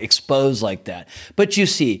 exposed like that. But you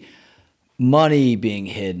see money being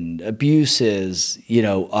hidden, abuses, you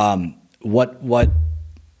know, what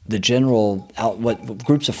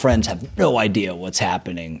groups of friends have no idea what's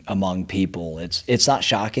happening among people. It's not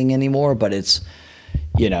shocking anymore, but it's,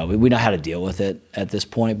 you know, we know how to deal with it at this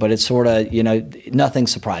point, but it's sort of, you know, nothing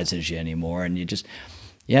surprises you anymore. And you just,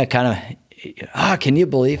 kind of, can you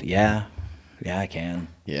believe? Yeah, I can.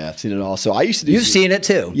 Yeah, I've seen it all. So I used to do. You've seen it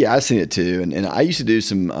too. Yeah, I've seen it too. And I used to do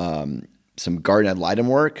some garden ad litem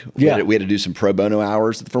work. We had to do some pro bono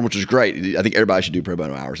hours at the firm, which was great. I think everybody should do pro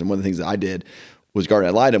bono hours. And one of the things that I did was guardian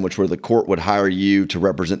ad litem, which where the court would hire you to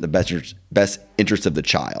represent the best interest of the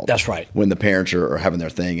child. That's right. When the parents are having their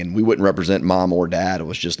thing, and we wouldn't represent mom or dad. It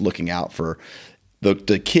was just looking out for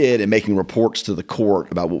the kid and making reports to the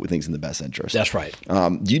court about what we think is in the best interest. That's right.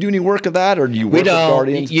 Do you do any work of that, or do you work with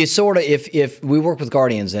guardians? You sort of, if we work with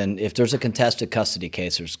guardians, and if there's a contested custody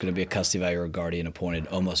case, there's going to be a custody evaluator or guardian appointed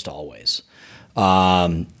almost always.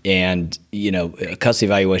 And a custody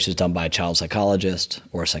evaluation is done by a child psychologist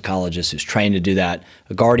or a psychologist who's trained to do that.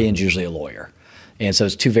 A guardian's usually a lawyer, and so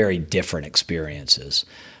it's two very different experiences.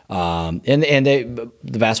 And the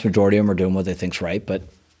vast majority of them are doing what they think's right, but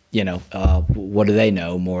what do they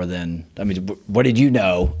know more than, what did you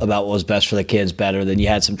know about what was best for the kids better than you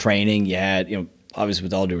had some training? You had, obviously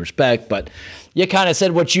with all due respect, but you kind of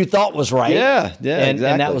said what you thought was right. Yeah, and exactly.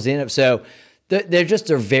 And that was the end of it. So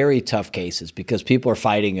they're very tough cases because people are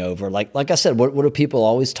fighting over, like I said, what do people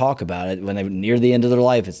always talk about it when they're near the end of their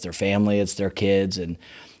life? It's their family, it's their kids. And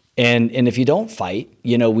if you don't fight,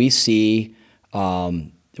 we see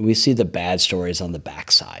the bad stories on the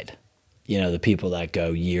backside. The people that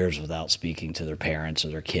go years without speaking to their parents or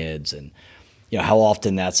their kids, and how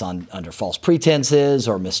often that's under false pretenses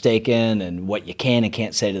or mistaken, and what you can and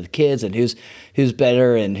can't say to the kids, and who's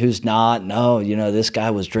better and who's not. No, this guy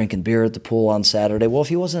was drinking beer at the pool on Saturday. Well, if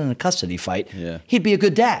he wasn't in a custody fight, he'd be a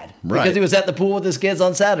good dad because he was at the pool with his kids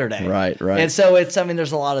on Saturday. Right. And so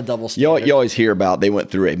there's a lot of double standards. You always hear about they went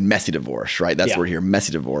through a messy divorce, right? That's where you hear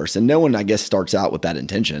messy divorce, and no one, I guess, starts out with that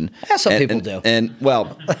intention. Yeah, some people do. And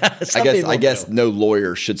well, I guess no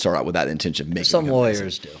lawyer should start out with that intention. Some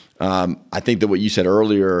lawyers do. I think that what you said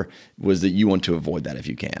earlier was that you want to avoid that if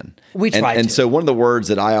you can. We try to. And so one of the words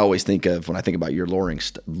that I always think of when I think about your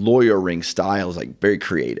lawyering style is like very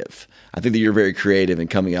creative. I think that you're very creative in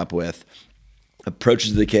coming up with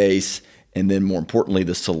approaches to the case, and then more importantly,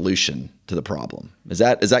 the solution to the problem. Is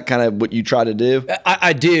that kind of what you try to do?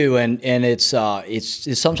 I do, and it's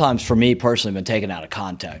sometimes for me personally been taken out of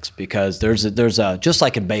context because there's just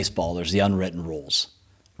like in baseball, there's the unwritten rules.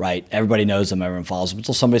 Right? Everybody knows them, everyone follows them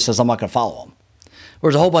until somebody says, I'm not going to follow them.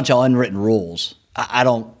 There's a whole bunch of unwritten rules. I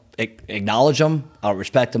don't acknowledge them. I don't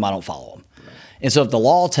respect them. I don't follow them. Right. And so if the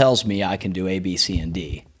law tells me I can do A, B, C, and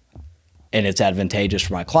D, and it's advantageous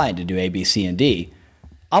for my client to do A, B, C, and D,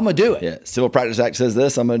 I'm going to do it. Yeah. Civil Practice Act says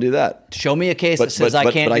this, I'm going to do that. Show me a case that says I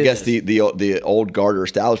can't do this. But I guess the old Garter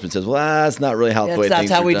establishment says, well, that's not really how the way things are done.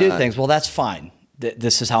 That's how we do things. Well, that's fine.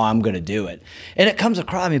 This is how I'm going to do it. And it comes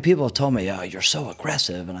across, people have told me, oh, you're so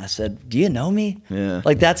aggressive. And I said, do you know me? Yeah.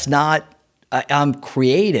 Like that's not, I'm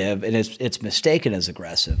creative and it's mistaken as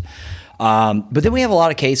aggressive. But then we have a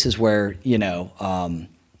lot of cases where, at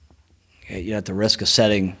the risk of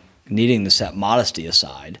needing to set modesty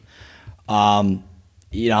aside, I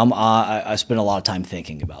spend a lot of time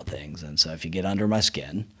thinking about things. And so if you get under my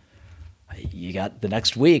skin, you got the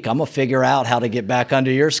next week, I'm going to figure out how to get back under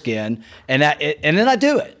your skin. And then I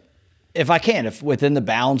do it if I can, if within the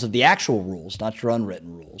bounds of the actual rules, not your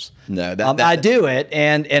unwritten rules. No, I do it.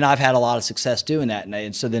 And I've had a lot of success doing that.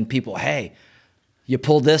 And so then people, hey, you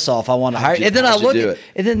pulled this off. I want to hire you. And then I look at,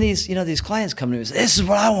 and then these clients come to me and say, this is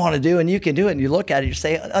what I want to do. And you can do it. And you look at it, you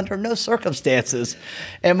say, under no circumstances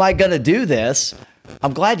am I going to do this.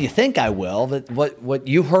 I'm glad you think I will. But what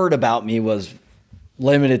you heard about me was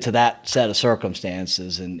limited to that set of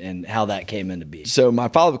circumstances and how that came into being. So my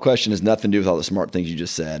follow-up question has nothing to do with all the smart things you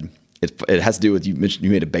just said. It has to do with, you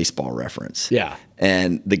made a baseball reference. Yeah.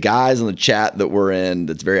 And the guys on the chat that we're in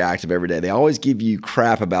that's very active every day, they always give you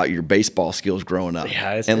crap about your baseball skills growing up.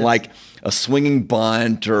 Yeah, like a swinging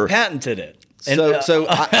bunt or... Patented it. So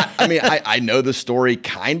I know the story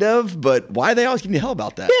kind of, but why are they always giving you hell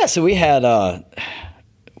about that? Yeah, so we had a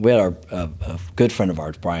good friend of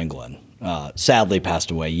ours, Brian Glenn, sadly passed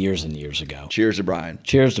away years and years ago. Cheers to Brian.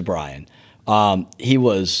 Cheers to Brian. He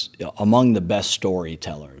was among the best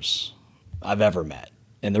storytellers I've ever met.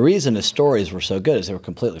 And the reason his stories were so good is they were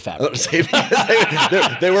completely fabricated.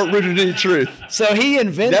 They weren't rooted in any truth. So he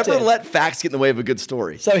invented... Never let facts get in the way of a good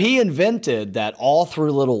story. So he invented that all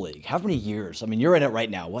through Little League. How many years? You're in it right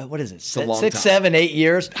now. What is it? 6, 7, 8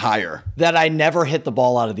 years? Higher. That I never hit the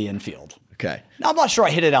ball out of the infield. Okay. Now, I'm not sure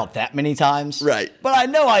I hit it out that many times. Right. But I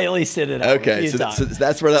know I at least hit it out a few times. So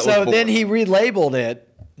that's where that was born. So then he relabeled it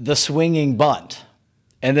the swinging bunt.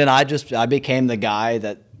 And then I became the guy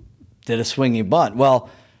that did a swinging bunt. Well,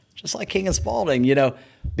 just like King and Spalding,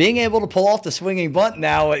 being able to pull off the swinging bunt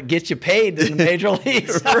now, it gets you paid in the major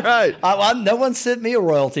leagues. Right. No one sent me a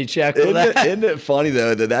royalty check for that. Isn't it funny,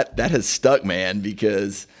 though, that has stuck, man,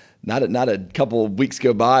 because not a couple of weeks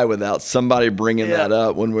go by without somebody bringing that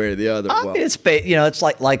up one way or the other. It's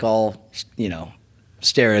like all,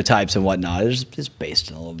 stereotypes and whatnot. It's based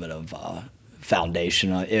in a little bit of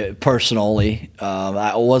foundation. Personally,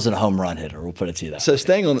 I wasn't a home run hitter. We'll put it to you that So way.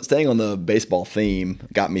 staying on the baseball theme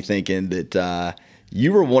got me thinking that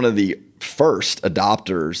you were one of the first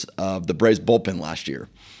adopters of the Braves bullpen last year,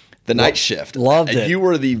 the night shift. Loved it. You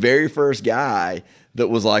were the very first guy that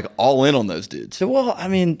was like all in on those dudes. So,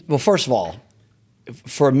 first of all,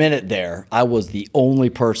 for a minute there, I was the only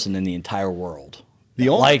person in the entire world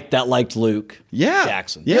that liked Luke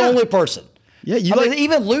Jackson. Yeah. The only person. Yeah,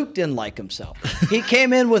 even Luke didn't like himself. He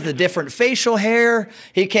came in with a different facial hair.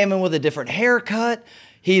 He came in with a different haircut.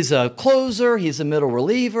 He's a closer. He's a middle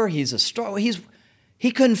reliever. He's a star.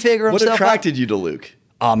 He couldn't figure himself out. What attracted you to Luke?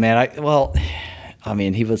 Oh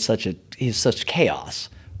man, he's such chaos,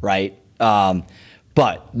 right?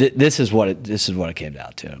 But this is what it came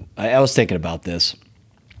down to. I was thinking about this.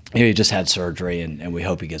 He just had surgery, and we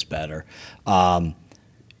hope he gets better.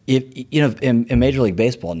 In Major League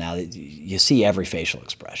Baseball now, you see every facial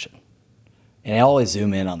expression, and I always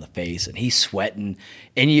zoom in on the face, and he's sweating,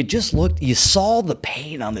 and you saw the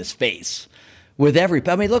pain on his face with every.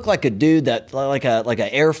 He looked like a dude that like an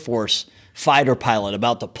Air Force fighter pilot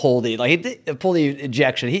about to pull the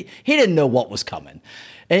ejection. He didn't know what was coming,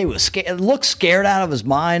 and he was scared. Looked scared out of his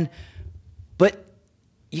mind, but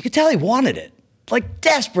you could tell he wanted it. Like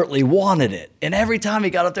desperately wanted it. And every time he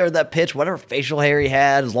got up there with that pitch, whatever facial hair he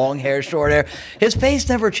had, his long hair, short hair, his face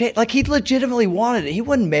never changed. Like he legitimately wanted it. He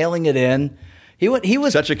wasn't mailing it in. He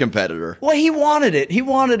was such a competitor. Well, he wanted it. He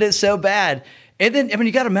wanted it so bad. And then,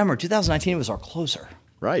 you got to remember, 2019 was our closer.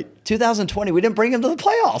 Right. 2020, we didn't bring him to the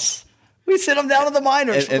playoffs. We sent him down to the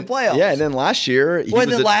minors for the playoffs. Yeah, and then last year,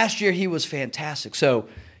 last year he was fantastic. So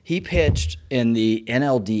he pitched in the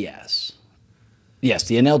NLDS. Yes,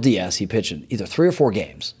 the NLDS, he pitched in either 3 or 4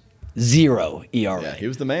 games. 0 ERA. Yeah, he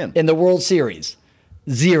was the man. In the World Series,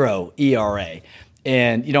 0 ERA.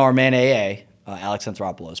 And, our man AA, Alex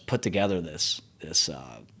Anthropoulos, put together this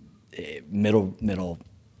middle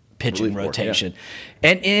pitching rotation. Yeah.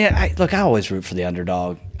 And I always root for the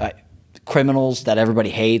underdog. Criminals that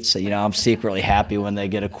everybody hates, I'm secretly happy when they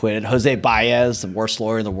get acquitted. Jose Baez, the worst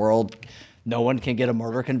lawyer in the world. No one can get a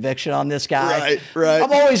murder conviction on this guy. Right.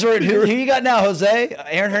 I'm always rooting. Who you got now, Jose?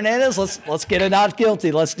 Aaron Hernandez? Let's get it not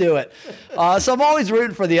guilty. Let's do it. So I'm always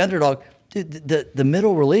rooting for the underdog. Dude, the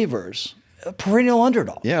middle relievers, a perennial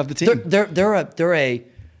underdog. Yeah, of the team.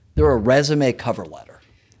 They're a resume cover letter.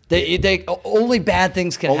 They only bad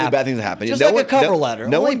things can happen. Only bad things happen. Just a cover letter.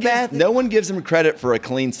 No one gives them credit for a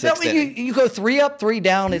clean sixth inning. You go 3 up, 3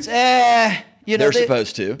 down. It's they're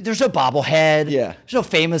supposed to. There's no bobblehead. Yeah. There's no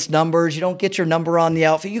famous numbers. You don't get your number on the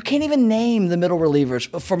outfit. You can't even name the middle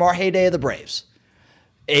relievers from our heyday of the Braves.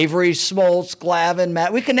 Avery, Smoltz, Glavine,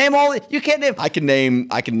 Matt. We can name all. You can't name. I can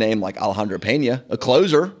name like Alejandro Pena, a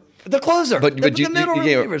closer. The closer, but the middle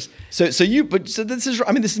relievers. So this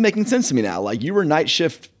is making sense to me now. Like you were night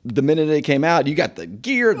shift the minute it came out. You got the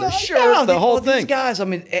gear, the shirt, the whole thing. These guys,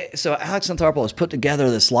 so Alex Anthropoulos put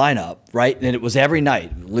together this lineup, right? And it was every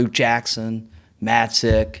night. Luke Jackson,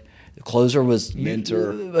 Matzik, the closer was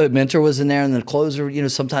Minter. Minter was in there, and the closer,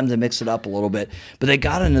 sometimes they mix it up a little bit, but they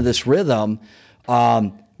got into this rhythm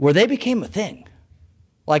where they became a thing.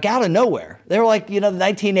 Like out of nowhere, they were like the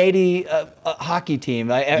 1980 hockey team.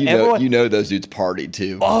 Those dudes partied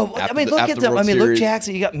too. Oh, look at them. Luke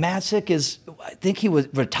Jackson. You got Matzik I think he was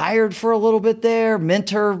retired for a little bit there.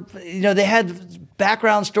 Minter. They had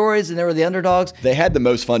background stories, and they were the underdogs. They had the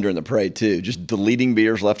most fun during the parade too, just deleting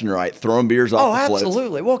beers left and right, throwing beers off the floats. Oh,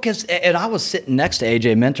 absolutely. Well, and I was sitting next to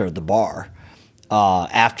AJ Minter at the bar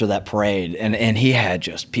after that parade, and he had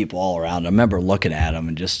just people all around. I remember looking at him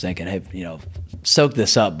and just thinking, hey, soak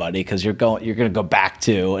this up, buddy, because you're going to go back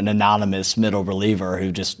to an anonymous middle reliever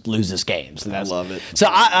who just loses games. I love it. So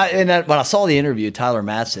when I saw the interview, Tyler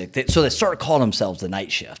Matzik, they started calling themselves the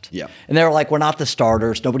night shift. Yeah. And they were like, we're not the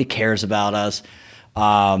starters. Nobody cares about us.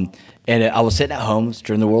 And I was sitting at home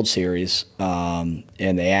during the World Series, and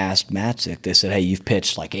they asked Matzik, they said, hey, you've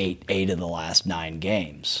pitched like eight of the last 9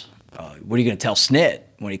 games. What are you going to tell Snit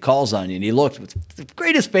when he calls on you? And he looked with the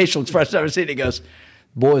greatest facial expression I've ever seen. He goes,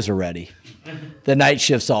 boys are ready. The night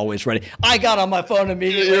shift's always ready. I got on my phone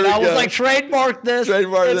immediately. And I was like, trademark this.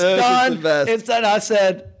 It's done. It's done. I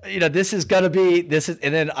said, this is going to be this.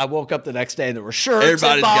 And then I woke up the next day and there were shirts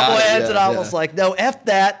and bobbleheads. And I was like, no, F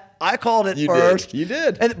that. I called it first. You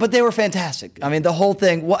did. But they were fantastic. The whole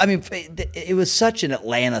thing. Well, it was such an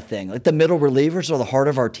Atlanta thing. Like the middle relievers are the heart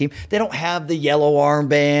of our team. They don't have the yellow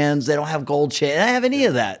armbands. They don't have gold chain. They don't have any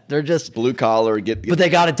of that. They're just blue collar. But they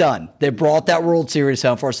got it done. They brought that World Series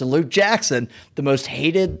home for us. And Luke Jackson, the most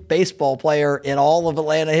hated baseball player in all of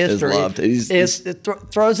Atlanta history, is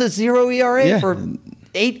loved. Throws a 0 ERA for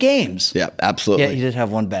 8 games. Yeah, absolutely. Yeah, he did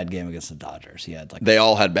have one bad game against the Dodgers. He had They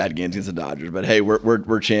all had bad games against the Dodgers, but hey,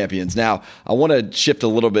 we're champions. Now, I want to shift a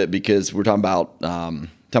little bit because we're talking about them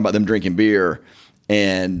drinking beer,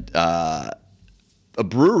 and a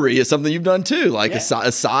brewery is something you've done too. Like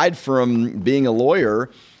aside from being a lawyer,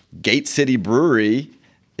 Gate City Brewery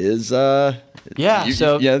is explain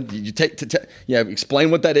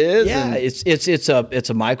what that is. Yeah, it's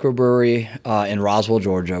a microbrewery in Roswell,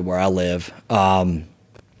 Georgia, where I live.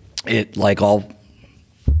 It, like all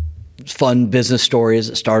fun business stories,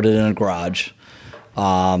 it started in a garage,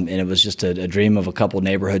 and it was just a dream of a couple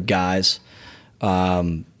neighborhood guys.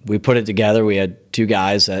 We put it together. We had 2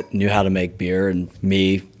 guys that knew how to make beer, and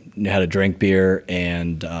me knew how to drink beer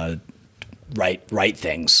and write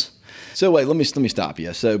things. So wait, let me stop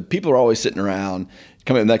you. So people are always sitting around,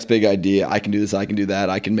 coming up with the next big idea. I can do this. I can do that.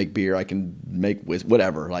 I can make beer. I can make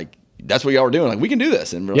whatever. Like that's what y'all were doing. Like we can do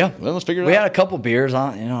this, and we're like, well, let's figure it out. We had a couple beers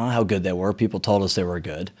on. You know how good they were. People told us they were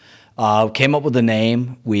good. Came up with the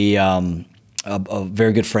name. We a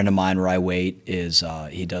very good friend of mine, Rye Waite, is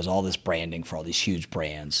he does all this branding for all these huge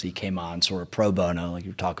brands. He came on sort of pro bono, like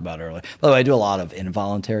you were talking about earlier. By the way, I do a lot of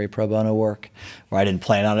involuntary pro bono work, where I didn't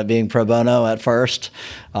plan on it being pro bono at first.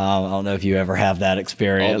 I don't know if you ever have that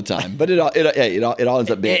experience. All the time, but it all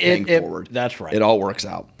ends up being paying forward. That's right. It all works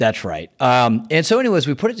out. That's right. And so, anyways,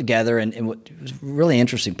 we put it together, and what was a really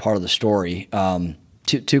interesting part of the story.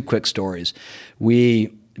 Two quick stories.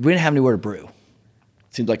 We didn't have anywhere to brew.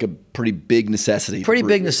 Seems like a pretty big necessity. Pretty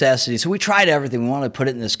big necessity. So we tried everything. We wanted to put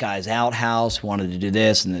it in this guy's outhouse. We wanted to do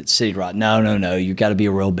this, and the city brought, no. You got to be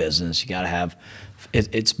a real business. You got to have.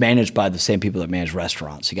 It's managed by the same people that manage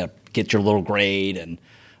restaurants. You got to get your little grade and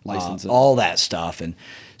license, all that stuff. And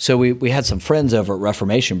so we had some friends over at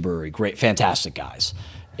Reformation Brewery, great, fantastic guys,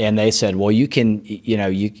 and they said, well, you can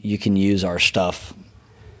use our stuff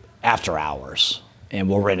after hours, and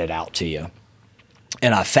we'll rent it out to you.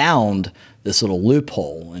 And I found this little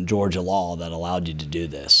loophole in Georgia law that allowed you to do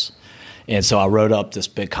this. And so I wrote up this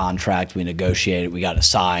big contract. We negotiated. We got it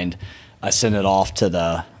signed. I sent it off to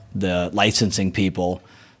the licensing people.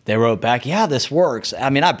 They wrote back, yeah, this works. I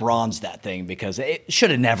mean, I bronzed that thing because it should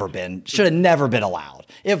have never been allowed.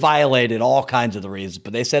 It violated all kinds of the reasons,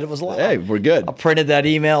 but they said it was allowed. Hey, we're good. I printed that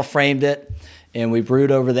email, framed it, and we brewed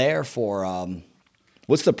over there for...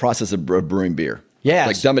 What's the process of brewing beer? Yeah.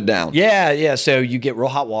 Like dumb it down. Yeah. So you get real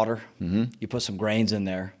hot water. Mm-hmm. You put some grains in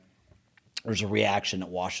there. There's a reaction that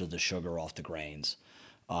washes the sugar off the grains.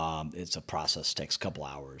 It's a process, takes a couple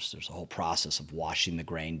hours. There's a whole process of washing the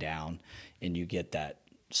grain down, and you get that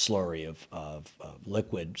slurry of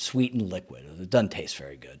liquid, sweetened liquid. It doesn't taste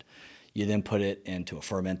very good. You then put it into a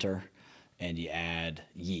fermenter, and you add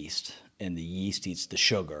yeast, and the yeast eats the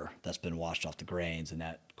sugar that's been washed off the grains, and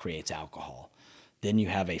that creates alcohol. Then you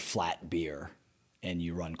have a flat beer, and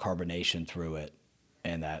you run carbonation through it,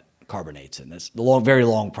 and that carbonates it. And it's a very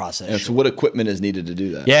long process. And so what equipment is needed to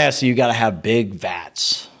do that? Yeah, so you got to have big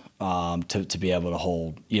vats to be able to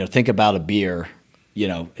hold. Think about a beer,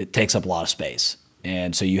 it takes up a lot of space.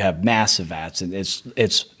 And so you have massive vats, and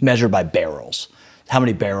it's measured by barrels. How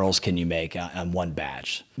many barrels can you make on one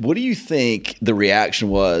batch? What do you think the reaction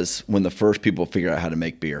was when the first people figured out how to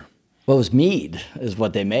make beer? Well, it was mead is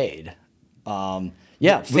what they made.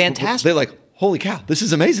 Fantastic. They're like, holy cow, this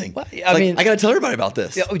is amazing. Well, I got to tell everybody about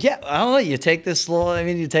this. Yeah, I don't know. You take this little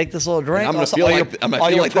drink. I'm going to feel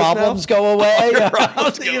all your problems go away.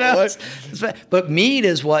 Away. But mead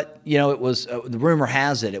is what, it was, the rumor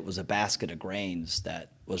has it was a basket of grains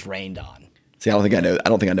that was rained on. See, I don't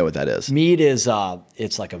think I know what that is. Mead is,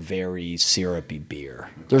 it's like a very syrupy beer.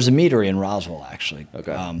 There's a meadery in Roswell, actually.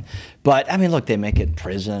 Okay. But look, they make it in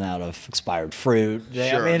prison out of expired fruit.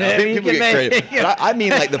 Sure. People get creative. But I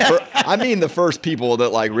mean, the first people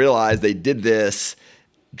that realized they did this,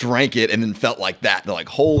 drank it, and then felt like that. They're like,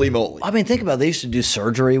 holy moly. Think about it. They used to do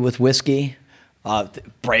surgery with whiskey.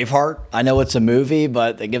 Braveheart. I know it's a movie,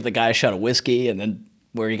 but they give the guy a shot of whiskey, and then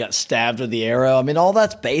where he got stabbed with the arrow. All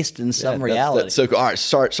that's based in some reality. So all right,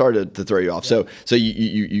 sorry to throw you off. Yeah. So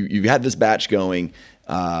you had this batch going.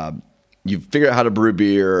 You figured out how to brew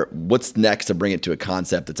beer. What's next to bring it to a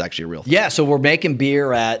concept that's actually a real thing? Yeah, so we're making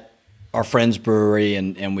beer at our friend's brewery,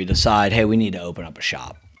 and we decide, hey, we need to open up a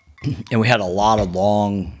shop. And we had a lot of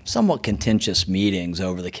long, somewhat contentious meetings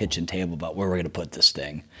over the kitchen table about where we're going to put this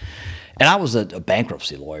thing. And I was a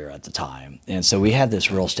bankruptcy lawyer at the time. And so we had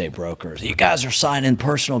this real estate broker. You guys are signing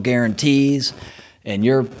personal guarantees, and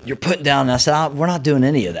you're putting down. And I said, we're not doing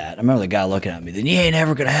any of that. I remember the guy looking at me, then you ain't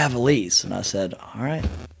ever going to have a lease. And I said, all right.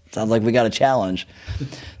 Sounds like we got a challenge.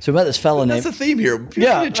 So we met this fellow named... That's the theme here.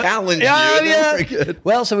 People need to challenge you. Yeah. Very good.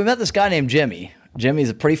 Well, so we met this guy named Jimmy. Jimmy's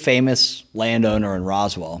a pretty famous landowner in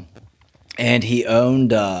Roswell, and he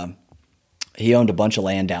owned a bunch of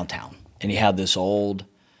land downtown, and he had this old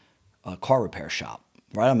car repair shop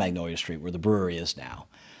right on Magnolia Street where the brewery is now.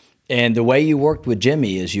 And the way you worked with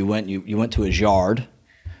Jimmy is you went to his yard,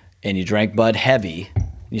 and you drank Bud Heavy,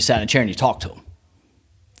 and you sat in a chair and you talked to him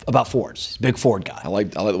about Fords. He's a big Ford guy. I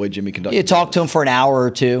like the way Jimmy conducts. You talk to him for an hour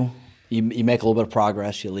or two. You make a little bit of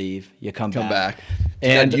progress. You leave. You come back.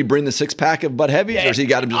 And do you bring the 6-pack of Bud Heavy, or has he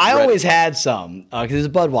got him just I ready? always had some because he's a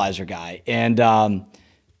Budweiser guy. And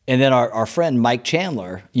then our friend Mike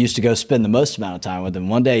Chandler used to go spend the most amount of time with him.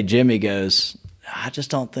 One day Jimmy goes, I just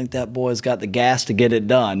don't think that boy's got the gas to get it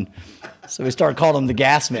done. So we started calling him the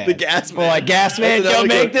Gas Man. The Gas Man. We're like, Gas Man, go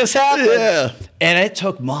make this happen. Yeah. And it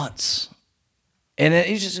took months.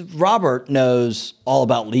 And Robert knows all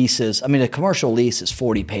about leases. I mean, a commercial lease is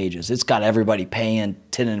 40 pages. It's got everybody paying,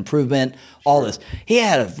 tenant improvement, all this. He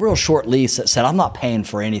had a real short lease that said, I'm not paying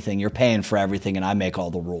for anything. You're paying for everything, and I make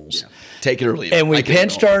all the rules. Yeah. Take it or leave it. And we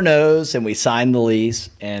pinched our nose, and we signed the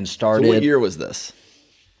lease and started. So what year was this?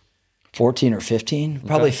 14 or 15?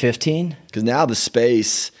 Probably 15. Because now the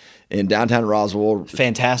space in downtown Roswell.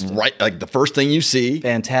 Fantastic. Right, like the first thing you see.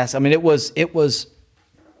 Fantastic. I mean, it was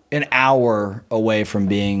an hour away from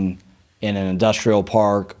being in an industrial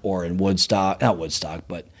park or in Woodstock, not Woodstock,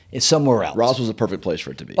 but it's somewhere else. Roswell's a perfect place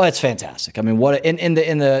for it to be. Oh, it's fantastic. I mean,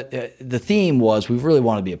 the theme was we really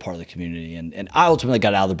want to be a part of the community, and I ultimately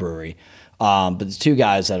got out of the brewery. But the two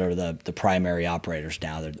guys that are the primary operators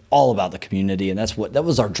now, they're all about the community, and that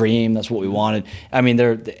was our dream. That's what we wanted. I mean,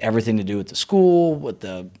 they're everything to do with the school, with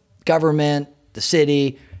the government, the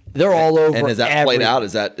city. They're all over. And is that played out?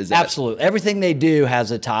 Is that absolutely everything they do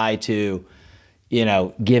has a tie to,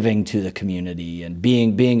 giving to the community and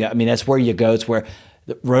being. I mean, that's where you go. It's where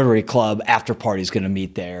the Rotary Club after party is going to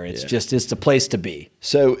meet there. It's it's the place to be.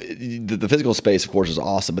 So the physical space, of course, is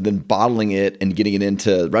awesome, but then bottling it and getting it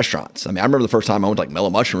into restaurants. I mean, I remember the first time I went to like Mellow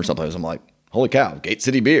Mushroom or someplace. I'm like, holy cow, Gate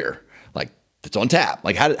City beer, like it's on tap.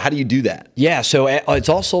 Like how do you do that? Yeah, so it's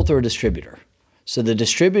all sold through a distributor. So the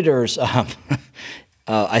distributors.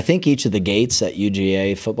 I think each of the gates at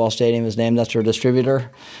UGA football stadium is named after a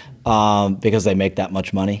distributor because they make that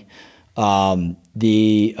much money. So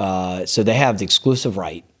they have the exclusive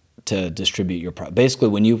right to distribute your product. Basically,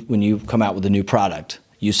 when you come out with a new product,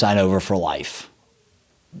 you sign over for life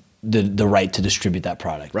the right to distribute that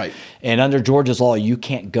product. Right. And under Georgia's law, you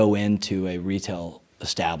can't go into a retail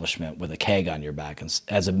establishment with a keg on your back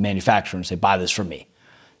as a manufacturer and say, buy this from me.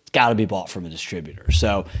 It's got to be bought from a distributor.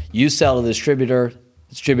 So you sell to the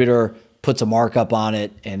distributor puts a markup on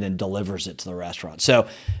it and then delivers it to the restaurant. So, I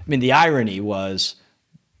mean, the irony was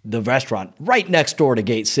the restaurant right next door to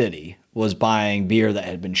Gate City was buying beer that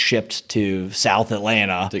had been shipped to South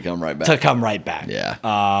Atlanta to come right back. Yeah.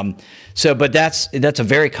 But that's a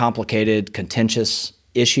very complicated, contentious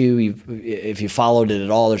issue. If you followed it at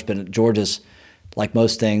all, there's been Georgia's, like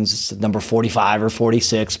most things, it's number 45 or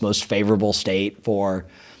 46 most favorable state for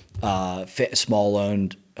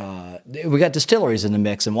small-owned. We got distilleries in the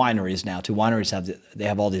mix and wineries now too. Wineries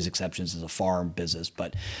have all these exceptions as a farm business,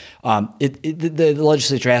 but the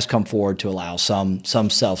legislature has come forward to allow some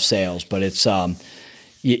self sales, but it's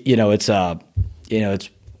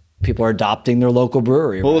people are adopting their local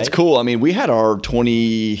brewery. Well, right? it's cool. I mean, we had our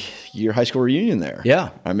 20-year high school reunion there. Yeah,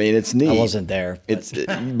 I mean, it's neat. I wasn't there,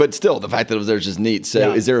 but still, the fact that it was there is just neat.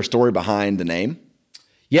 So, Is there a story behind the name?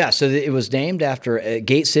 Yeah, so it was named after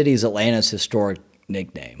Gate City's Atlanta's historic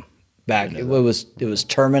nickname. It was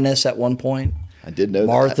Terminus at one point. I did know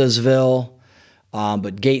Marthasville,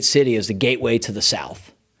 but Gate City is the gateway to the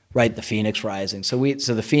south, right? The Phoenix Rising. So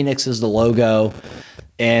the Phoenix is the logo,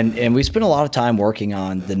 and we spent a lot of time working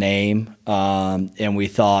on the name, and we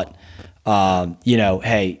thought,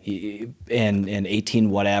 hey, in 18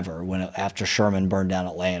 whatever, after Sherman burned down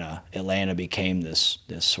Atlanta became this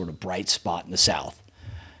sort of bright spot in the south.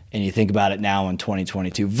 And you think about it now in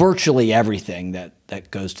 2022, virtually everything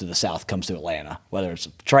that goes to the south comes to Atlanta, whether it's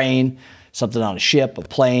a train, something on a ship, a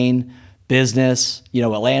plane, business.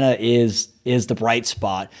 Atlanta is the bright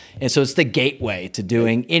spot. And so it's the gateway to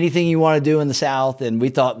doing anything you want to do in the south. And we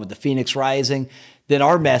thought with the Phoenix Rising, then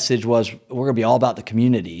our message was we're going to be all about the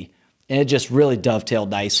community. And it just really dovetailed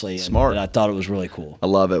nicely. Smart. And I thought it was really cool. I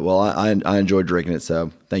love it. Well, I enjoyed drinking it,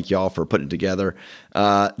 so thank you all for putting it together.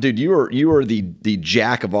 Dude, you are the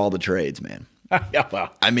jack of all the trades, man. Yeah,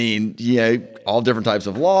 well. I mean, all different types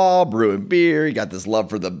of law, brewing beer. You got this love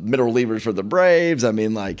for the middle relievers for the Braves. I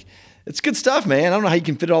mean, like, it's good stuff, man. I don't know how you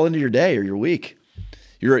can fit it all into your day or your week.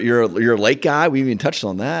 You're a lake guy. We even touched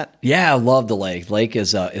on that. Yeah, I love the lake. Lake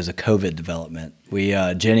is a COVID development. We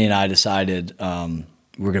Jenny and I decided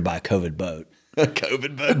we're going to buy a COVID boat.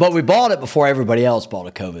 COVID boat. But we bought it before everybody else bought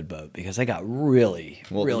a COVID boat because they got really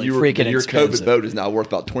freaking your expensive. COVID boat is now worth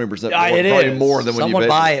about 20% more, It probably is. more than when you paid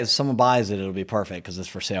for it. Someone buys it, it'll be perfect because it's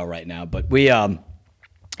for sale right now. But we,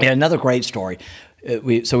 another great story.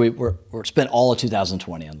 We spent all of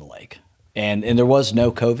 2020 on the lake, and there was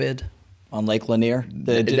no COVID on Lake Lanier.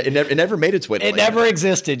 It never made its way to It never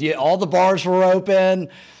existed. All the bars were open.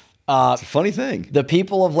 It's a funny thing. The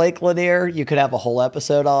people of Lake Lanier, you could have a whole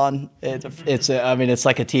episode on. It's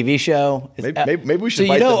like a TV show. Maybe we should.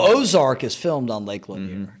 So Ozark is filmed on Lake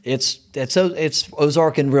Lanier. Mm-hmm. It's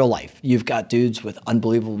Ozark in real life. You've got dudes with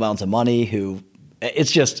unbelievable amounts of money who.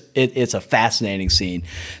 It's a fascinating scene.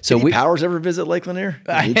 So Powers ever visit Lake Lanier?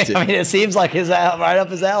 It seems like right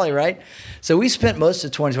up his alley, right? So we spent most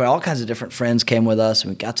of 2020. All kinds of different friends came with us,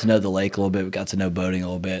 and we got to know the lake a little bit. We got to know boating a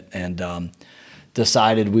little bit, and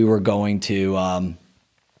decided we were going to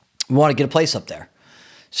we want to get a place up there.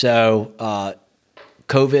 So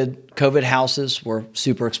COVID houses were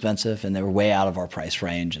super expensive, and they were way out of our price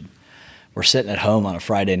range. And we're sitting at home on a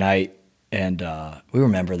Friday night. And we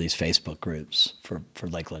remember these Facebook groups for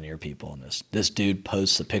Lake Lanier people. And this dude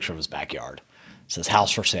posts a picture of his backyard. It says,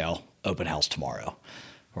 house for sale, open house tomorrow.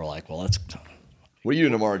 We're like, well, let's... What are you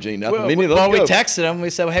doing tomorrow, Gene? Nothing. We texted him. We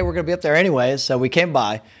said, hey, we're going to be up there anyways. So we came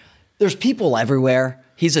by. There's people everywhere.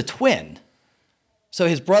 He's a twin. So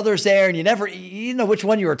his brother's there, and you know which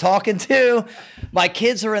one you were talking to. My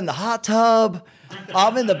kids are in the hot tub.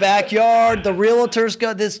 I'm in the backyard. The realtor's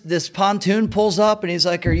got this pontoon pulls up, and he's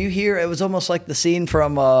like, are you here? It was almost like the scene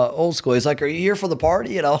from Old School. He's like, are you here for the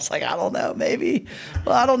party? And I was like, I don't know, maybe.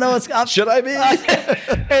 Well, I don't know. Should I be?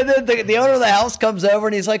 And then the owner of the house comes over,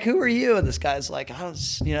 and he's like, who are you? And this guy's like,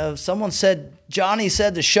 someone said, Johnny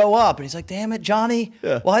said to show up. And he's like, damn it, Johnny.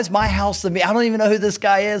 Yeah. Why is my house to me? I don't even know who this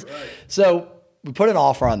guy is. Right. So we put an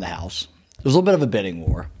offer on the house. There was a little bit of a bidding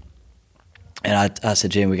war. And I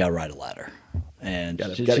said, Jane, we got to write a letter. And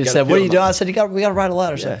she said, what are you doing? I said, we got to write a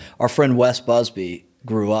letter. Yeah. So our friend Wes Busby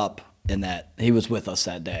grew up in that. He was with us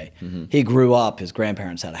that day. Mm-hmm. He grew up. His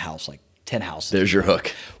grandparents had a house, like 10 houses. There's your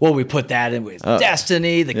hook. Well, we put that in with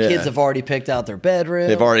Destiny. The kids have already picked out their bedroom.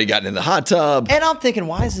 They've already gotten in the hot tub. And I'm thinking,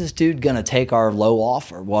 why is this dude going to take our low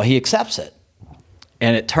offer? Well, he accepts it.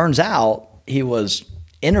 And it turns out he was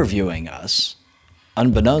interviewing us,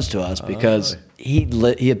 unbeknownst to us, because he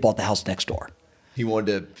had bought the house next door. He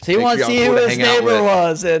wanted to. So he wanted to see who his neighbor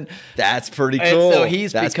was, and that's pretty cool. So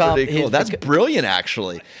pretty cool. That's brilliant,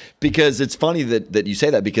 actually, because it's funny that you say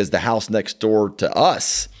that because the house next door to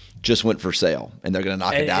us just went for sale, and they're going to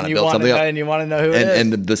knock it down and build something else. And you want to know who it is?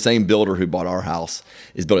 And the same builder who bought our house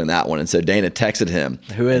is building that one. And so Dana texted him.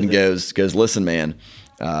 Who is and it? goes, listen, man.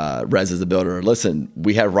 Rez is the builder. Listen,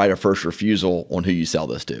 we have right of first refusal on who you sell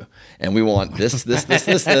this to, and we want this.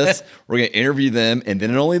 We're going to interview them, and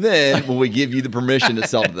then and only then will we give you the permission to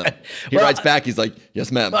sell to them. He writes back. He's like,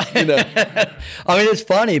 "Yes, ma'am." You know. I mean, it's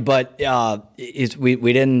funny, but we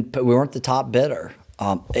weren't the top bidder.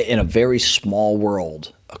 In a very small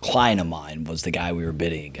world, a client of mine was the guy we were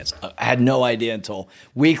bidding against. I had no idea until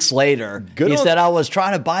weeks later. He said, I was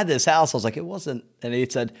trying to buy this house. I was like, it wasn't. And he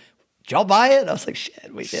said, did y'all buy it? And I was like,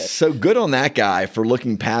 shit, we did. So good on that guy for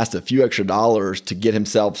looking past a few extra dollars to get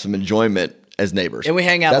himself some enjoyment as neighbors. And we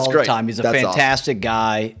hang out all the time. He's a fantastic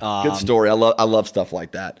guy. Good story. I love stuff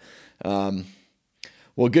like that.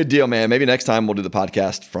 Well, good deal, man. Maybe next time we'll do the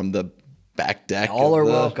podcast from the back deck all are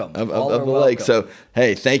welcome of the lake. So,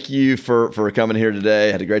 hey, thank you for coming here today.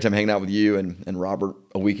 I had a great time hanging out with you and Robert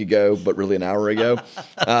a week ago, but really an hour ago.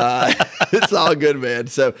 It's all good, man.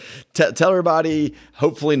 So tell everybody,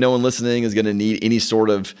 hopefully no one listening is going to need any sort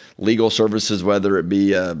of legal services, whether it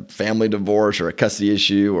be a family divorce or a custody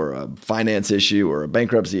issue or a finance issue or a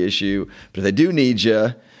bankruptcy issue. But if they do need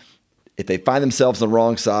you, if they find themselves on the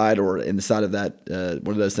wrong side or in the side of that,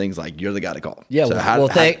 one of those things, like you're the guy to call. Yeah. So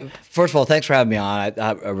first of all, thanks for having me on.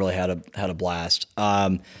 I really had a blast.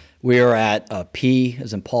 We are at P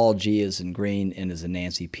as in Paul, G as in Green, N as in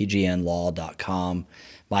Nancy, pgnlaw.com.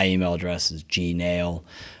 My email address is gnail.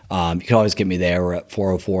 You can always get me there. We're at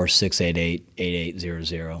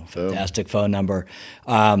 404-688-8800. Fantastic phone number.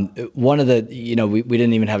 One of the, we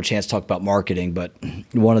didn't even have a chance to talk about marketing, but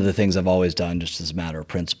one of the things I've always done just as a matter of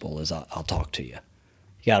principle is I'll talk to you.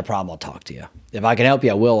 You got a problem, I'll talk to you. If I can help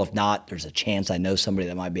you, I will. If not, there's a chance I know somebody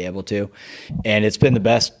that might be able to. And it's been the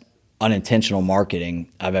best unintentional marketing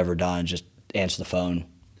I've ever done. Just answer the phone,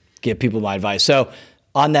 give people my advice. So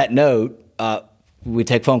on that note, we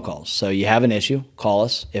take phone calls. So you have an issue, call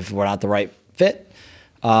us. If we're not the right fit,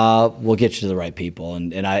 we'll get you to the right people.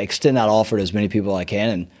 And I extend that offer to as many people as I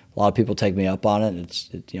can. And a lot of people take me up on it.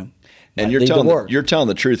 And you're telling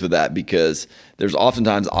the truth with that, because there's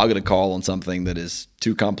oftentimes I'll get a call on something that is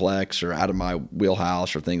too complex or out of my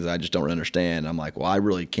wheelhouse or things that I just don't understand. I'm like, well, I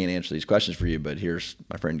really can't answer these questions for you, but here's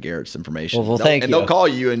my friend Garrett's information. Well, thank you. And they'll call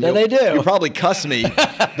you, and they do. You'll probably cuss me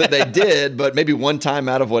that they did, but maybe one time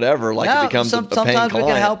out of whatever, like it becomes a paying client. Sometimes we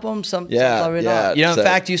can help them. Sometimes we not. In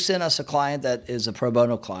fact, you sent us a client that is a pro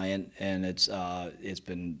bono client, and it's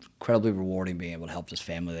been incredibly rewarding being able to help this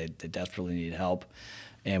family. They desperately need help.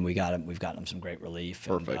 And we've gotten them some great relief.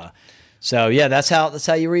 Perfect. And, so yeah, that's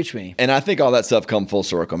how you reach me. And I think all that stuff come full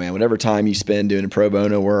circle, man. Whatever time you spend doing pro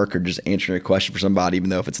bono work or just answering a question for somebody,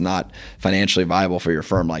 even though if it's not financially viable for your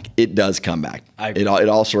firm, like it does come back. It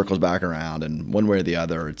all circles back around, and one way or the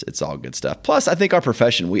other, it's all good stuff. Plus, I think our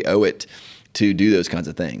profession, we owe it to do those kinds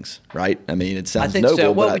of things, right? I mean, it sounds noble.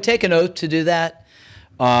 So. Well, we take an oath to do that.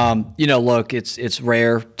 Look, it's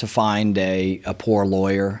rare to find a poor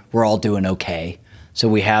lawyer. We're all doing okay. So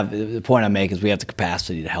the point I make is we have the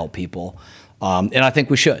capacity to help people. And I think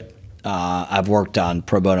we should. I've worked on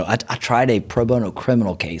pro bono. I tried a pro bono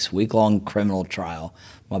criminal case, week-long criminal trial.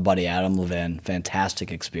 My buddy Adam Levin, fantastic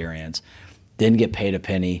experience. Didn't get paid a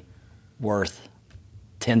penny, worth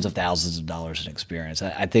tens of thousands of dollars in experience.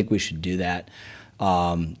 I think we should do that.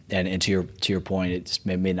 And to your point, it's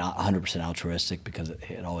maybe not 100% altruistic, because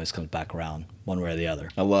it always comes back around one way or the other.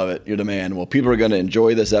 I love it. You're the man. Well, people are going to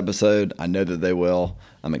enjoy this episode. I know that they will.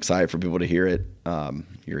 I'm excited for people to hear it.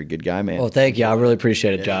 You're a good guy, man. Well, thank you. I really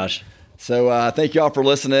appreciate it, Josh. So thank you all for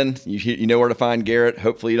listening. You know where to find Garrett.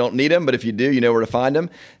 Hopefully you don't need him, but if you do, you know where to find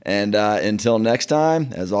him. And until next time,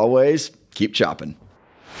 as always, keep chopping.